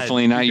God.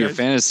 Definitely not your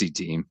fantasy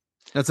team.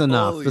 That's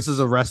enough. This is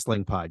a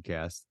wrestling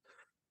podcast.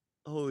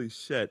 Holy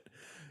shit.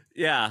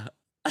 Yeah.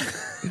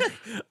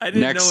 I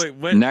didn't know it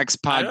went.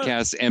 Next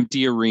podcast,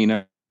 empty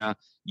arena.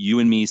 You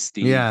and me,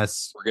 Steve.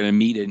 Yes. We're going to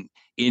meet in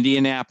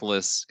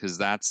Indianapolis because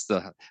that's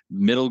the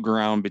middle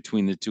ground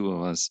between the two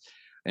of us.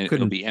 And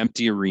it'll be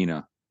empty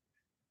arena.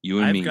 You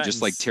and me,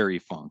 just like Terry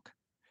Funk.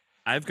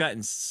 I've gotten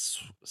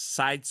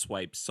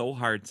sideswiped so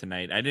hard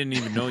tonight. I didn't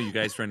even know you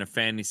guys were in a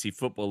fantasy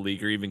football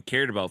league or even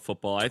cared about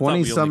football. I thought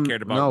we only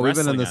cared about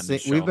wrestling on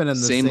this show. We've been in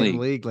the same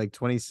league like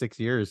 26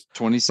 years.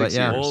 26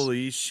 years.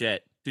 Holy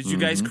shit. Did you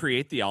guys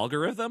create the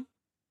algorithm?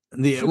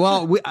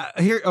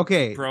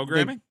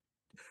 Programming?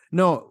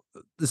 No,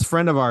 this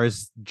friend of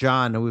ours,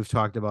 John, who we've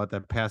talked about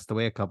that passed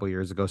away a couple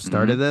years ago,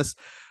 started this.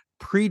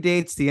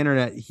 Predates the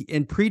internet.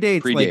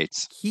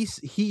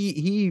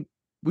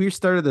 We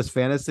started this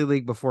fantasy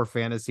league before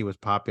fantasy was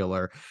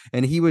popular,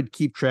 and he would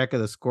keep track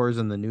of the scores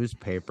in the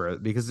newspaper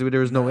because there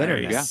was no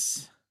internet.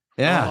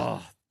 Yeah.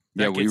 Oh,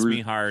 that gets me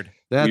hard.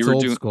 That's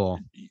old school.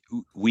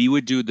 We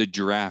would do the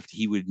draft.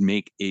 He would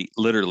make we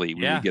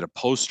would get a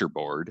poster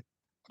board,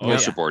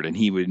 and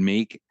he would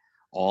make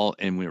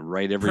and we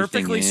write everything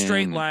perfectly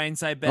straight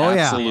lines. I bet. Oh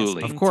yeah,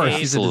 absolutely. Of course,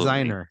 he's a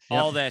designer.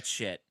 All that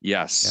shit.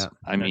 Yes,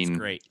 yeah. I mean,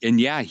 great. And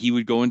he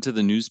would go into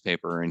the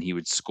newspaper and he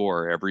would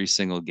score every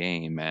single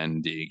game,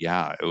 and it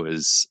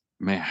was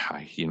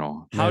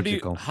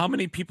how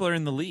many people are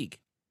in the league?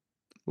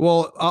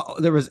 Well,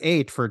 there was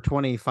 8 for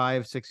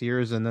 6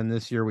 years, and then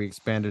this year we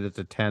expanded it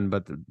to 10.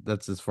 But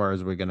that's as far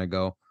as we're gonna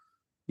go.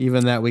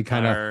 Even that we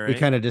kind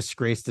of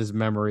disgraced his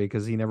memory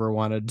because he never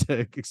wanted to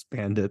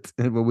expand it,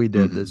 but we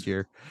did this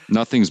year.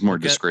 Nothing's more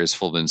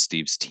disgraceful than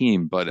Steve's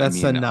team, but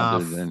that's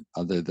enough.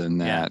 Other than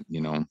that,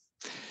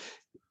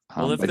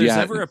 Well, if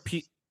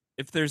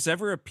there's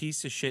ever a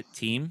piece of shit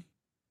team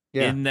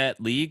in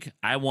that league,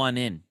 I want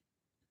in.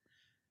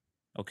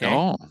 Okay.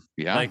 Oh,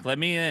 yeah. Like, let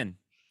me in.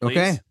 Please.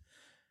 Okay.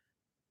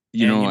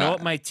 You know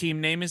what my team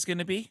name is going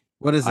to be?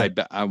 What is it?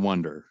 I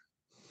wonder.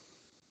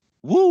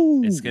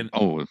 Woo! It's gonna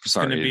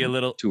be a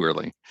little too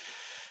early.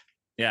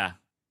 Yeah.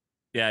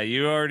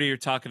 You already are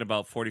talking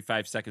about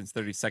 45 seconds,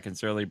 30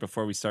 seconds early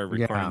before we started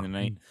recording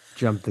tonight.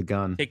 Jump the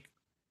gun.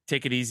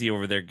 Take it easy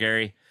over there,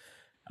 Gary.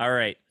 All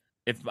right.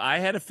 If I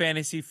had a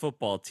fantasy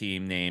football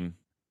team name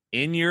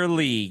in your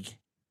league,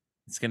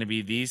 it's going to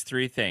be these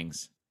 3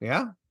 things.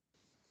 Yeah.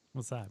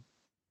 What's that?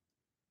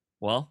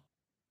 Well,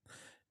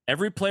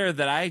 every player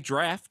that I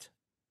draft,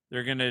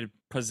 they're going to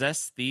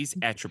possess these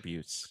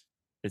attributes.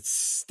 It's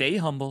stay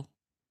humble,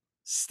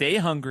 stay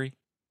hungry,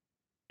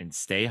 and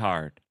stay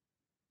hard.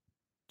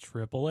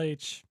 Triple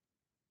H.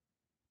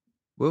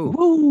 Woo.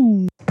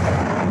 Woo.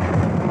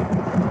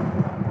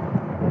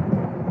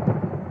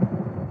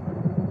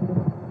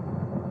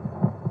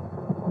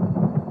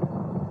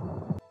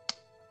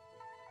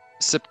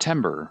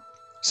 September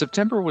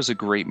was a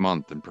great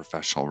month in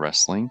professional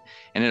wrestling,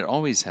 and it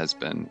always has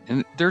been.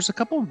 And there's a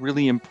couple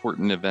really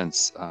important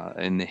events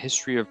in the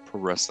history of pro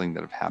wrestling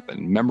that have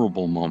happened,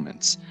 memorable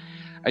moments.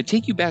 I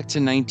take you back to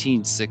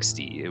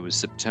 1960. It was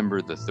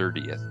September the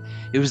 30th.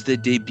 It was the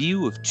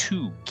debut of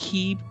 2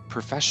 key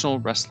professional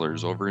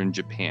wrestlers over in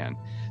Japan,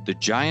 the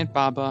Giant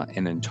Baba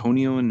and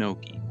Antonio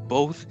Inoki.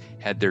 Both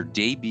had their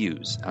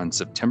debuts on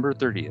September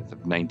 30th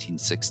of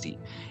 1960.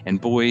 And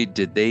boy,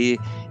 did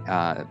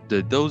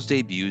those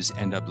debuts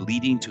end up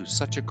leading to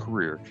such a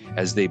career,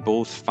 as they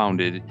both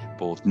founded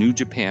both New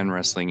Japan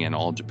Wrestling and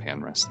All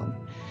Japan Wrestling.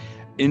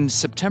 In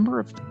September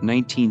of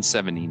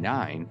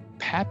 1979,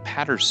 Pat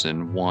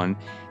Patterson won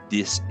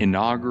this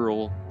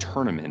inaugural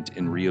tournament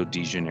in Rio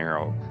de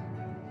Janeiro,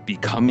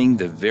 becoming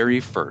the very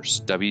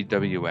first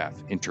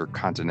WWF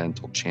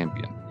Intercontinental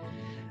Champion.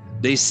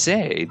 They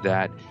say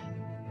that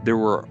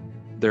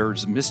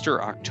there's Mr.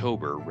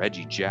 October,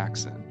 Reggie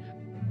Jackson,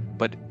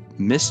 but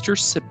Mr.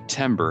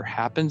 September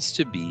happens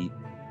to be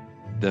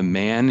the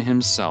man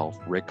himself,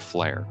 Ric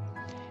Flair.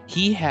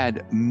 He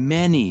had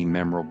many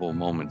memorable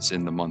moments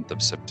in the month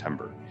of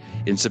September.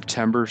 In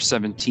September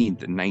 17th,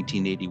 in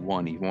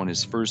 1981, he won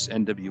his first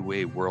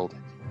NWA World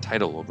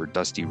title over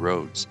Dusty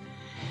Rhodes.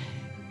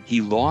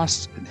 He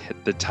lost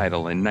the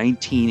title in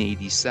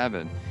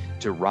 1987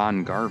 to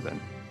Ron Garvin.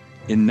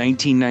 In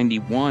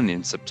 1991,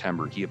 in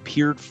September, he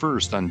appeared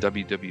first on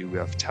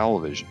WWF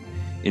television.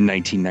 In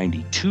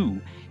 1992,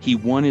 he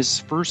won his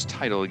first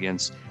title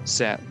against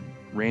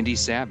Randy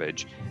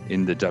Savage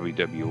in the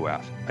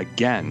WWF,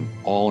 again,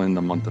 all in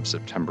the month of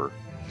September.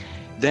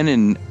 Then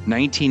in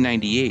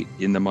 1998,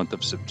 in the month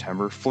of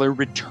September, Flair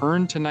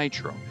returned to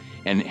Nitro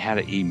and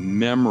had a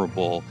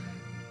memorable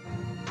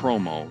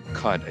promo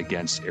cut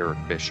against Eric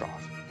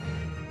Bischoff.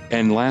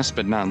 And last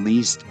but not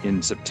least,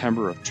 in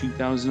September of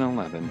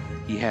 2011,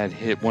 he had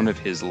hit one of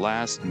his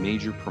last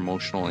major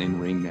promotional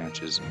in-ring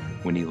matches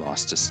when he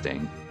lost to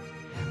Sting.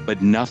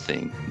 But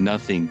nothing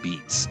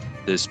beats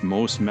this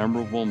most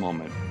memorable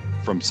moment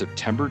from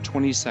September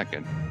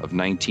 22nd of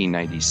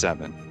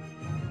 1997,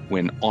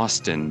 when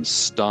Austin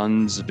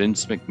stuns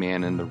Vince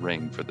McMahon in the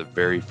ring for the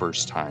very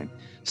first time,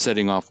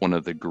 setting off one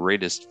of the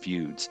greatest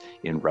feuds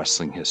in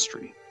wrestling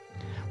history.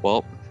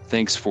 Well,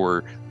 thanks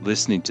for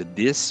listening to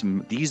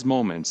these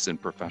moments in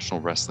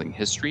professional wrestling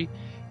history.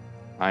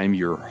 I'm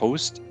your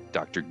host,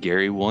 Dr.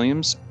 Gary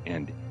Williams,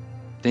 and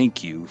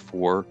thank you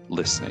for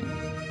listening.